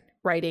Ryan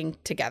writing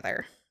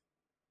together.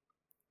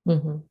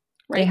 Mm-hmm.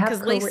 Right? They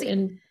have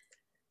co-written.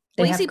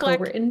 Lacey Black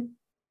and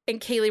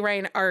Kaylee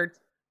Ryan are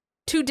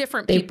two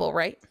different people,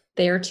 right?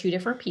 They are two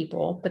different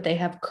people, but they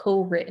have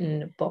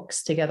co-written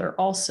books together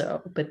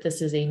also. But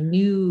this is a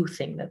new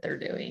thing that they're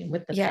doing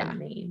with the pen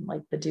name,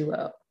 like the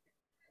duo.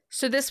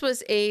 So this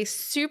was a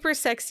super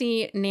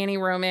sexy nanny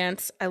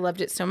romance. I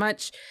loved it so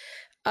much.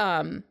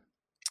 I'll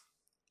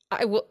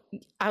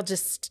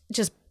just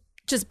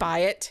buy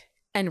it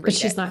and read it. But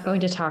she's not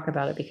going to talk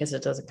about it because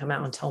it doesn't come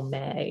out until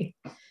May.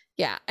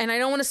 Yeah, and I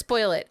don't want to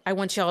spoil it. I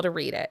want y'all to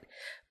read it.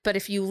 But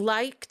if you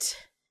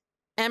liked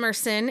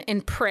Emerson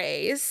in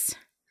Praise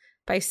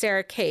by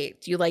Sarah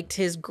Kate, you liked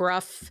his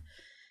gruff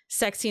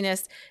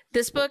sexiness,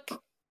 this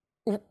book,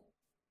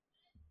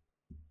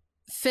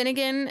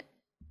 Finnegan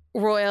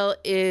Royal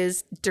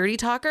is dirty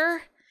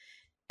talker,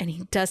 and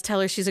he does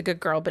tell her she's a good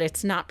girl, but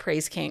it's not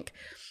praise kink.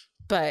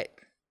 But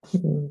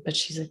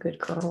she's a good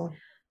girl.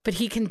 But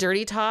he can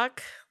dirty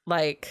talk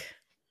like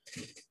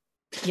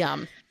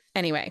yum.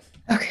 Anyway.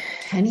 Okay.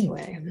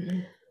 Anyway,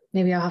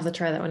 maybe I'll have to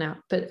try that one out.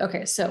 But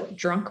okay, so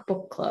Drunk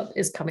Book Club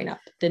is coming up.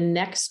 The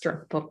next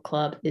Drunk Book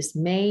Club is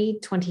May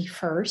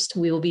 21st.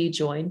 We will be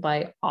joined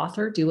by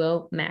author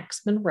duo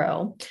Max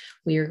Monroe.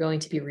 We are going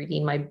to be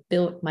reading My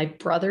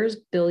Brother's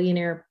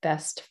Billionaire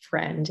Best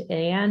Friend,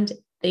 and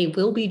they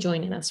will be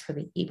joining us for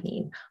the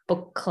evening.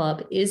 Book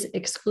Club is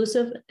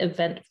exclusive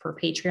event for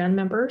Patreon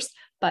members,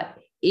 but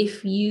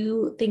if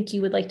you think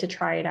you would like to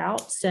try it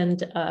out,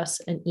 send us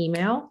an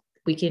email.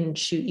 We can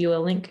shoot you a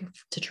link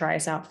to try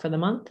us out for the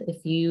month.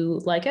 If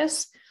you like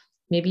us,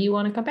 maybe you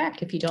want to come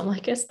back. If you don't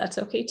like us, that's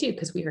okay too,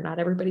 because we are not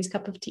everybody's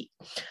cup of tea.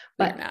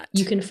 But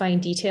you can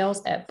find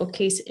details at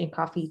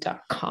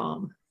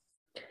bookcaseandcoffee.com.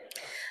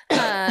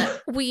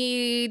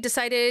 We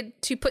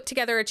decided to put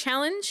together a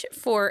challenge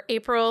for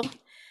April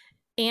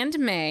and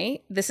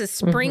May. This is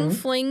Spring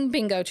Fling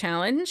Bingo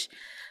Challenge.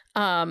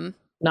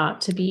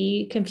 Not to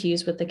be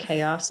confused with the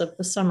chaos of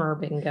the summer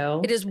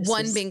bingo. It is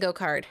one bingo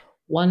card.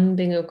 One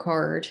bingo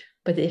card,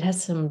 but it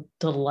has some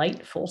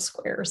delightful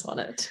squares on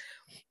it.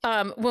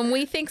 When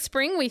we think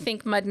spring, we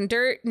think mud and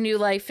dirt, new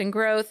life and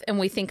growth, and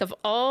we think of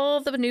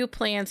all the new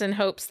plans and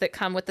hopes that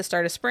come with the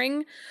start of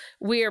spring.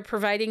 We are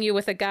providing you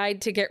with a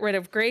guide to get rid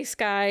of gray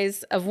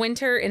skies of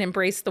winter and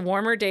embrace the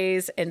warmer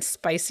days and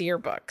spicier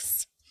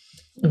books.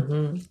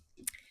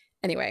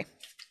 Anyway.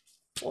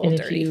 And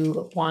if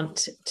you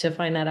want to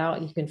find that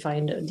out, you can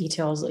find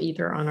details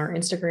either on our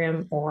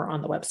Instagram or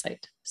on the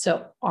website.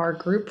 So our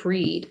group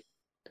read,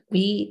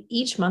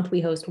 each month we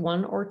host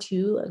 1 or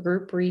 2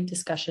 group read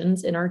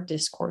discussions in our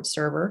Discord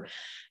server.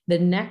 The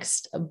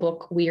next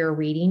book we are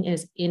reading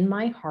is In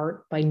My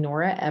Heart by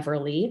Nora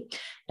Everly,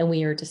 and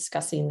we are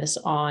discussing this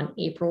on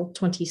April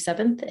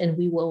 27th, and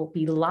we will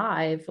be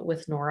live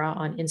with Nora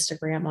on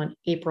Instagram on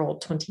April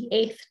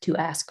 28th to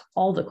ask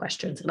all the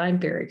questions. And I'm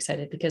very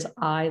excited because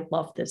I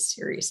love this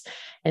series.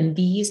 And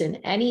these and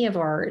any of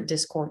our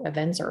Discord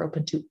events are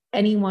open to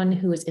anyone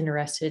who is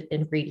interested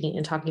in reading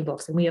and talking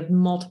books. And we have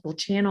multiple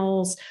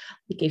channels.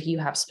 Like if you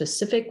have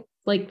specific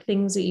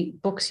things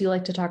books you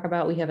like to talk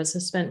about, we have a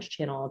suspense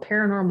channel, a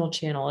paranormal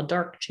channel, a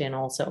dark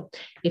channel. So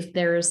if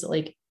there's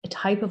a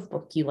type of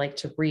book you like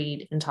to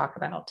read and talk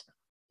about,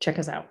 check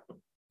us out.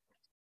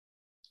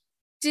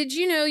 Did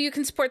you know you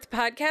can support the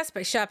podcast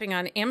by shopping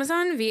on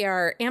Amazon via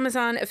our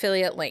Amazon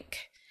affiliate link?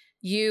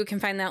 You can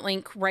find that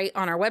link right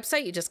on our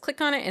website. You just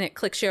click on it and it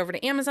clicks you over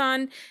to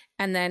Amazon.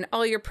 And then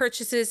all your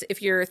purchases,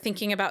 if you're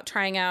thinking about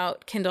trying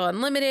out Kindle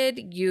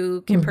Unlimited,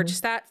 you can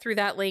purchase that through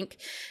that link.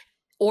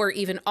 Or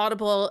even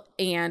Audible,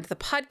 and the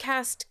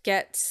podcast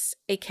gets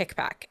a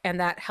kickback.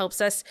 And that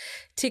helps us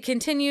to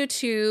continue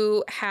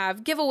to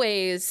have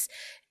giveaways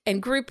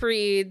and group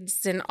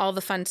reads and all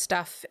the fun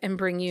stuff and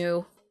bring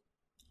you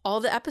all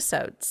the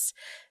episodes.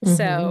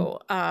 So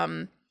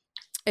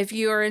if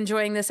you are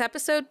enjoying this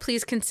episode,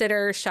 please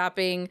consider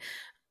shopping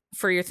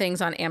for your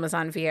things on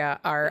Amazon via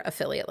our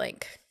affiliate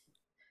link.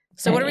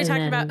 So what are we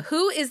talking about?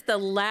 Who is the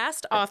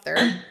last author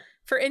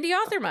for Indie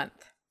Author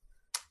Month?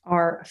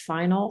 Our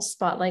final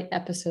spotlight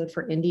episode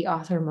for Indie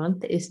Author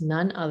Month is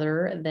none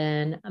other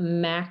than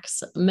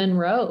Max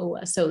Monroe.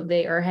 So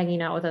they are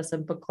hanging out with us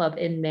at book club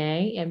in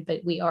May, but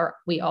we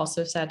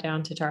also sat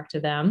down to talk to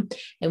them,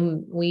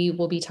 and we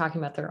will be talking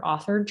about their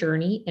author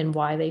journey and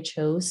why they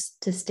chose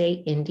to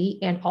stay indie,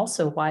 and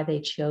also why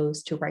they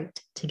chose to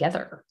write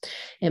together.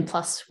 And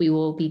plus, we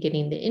will be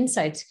getting the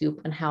inside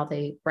scoop on how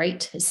they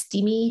write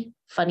steamy,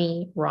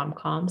 funny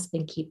rom-coms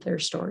and keep their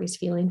stories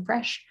feeling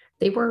fresh.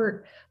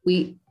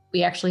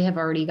 We actually have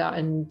already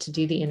gotten to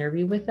do the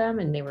interview with them,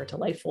 and they were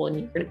delightful, and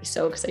you're going to be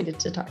so excited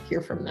to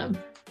hear from them.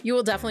 You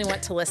will definitely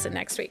want to listen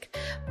next week.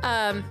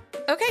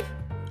 Okay.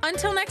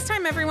 Until next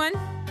time, everyone.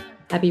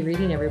 Happy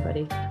reading,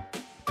 everybody.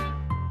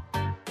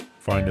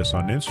 Find us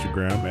on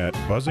Instagram at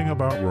Buzzing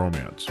About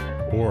Romance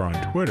or on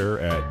Twitter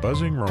at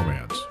Buzzing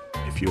Romance.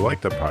 If you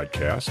like the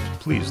podcast,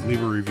 please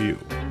leave a review.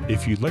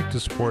 If you'd like to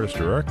support us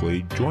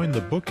directly, join the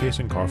Bookcase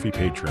and Coffee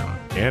Patreon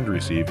and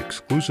receive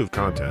exclusive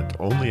content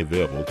only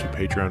available to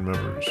Patreon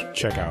members.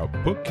 Check out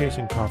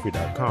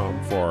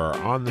bookcaseandcoffee.com for our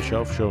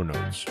on-the-shelf show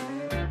notes.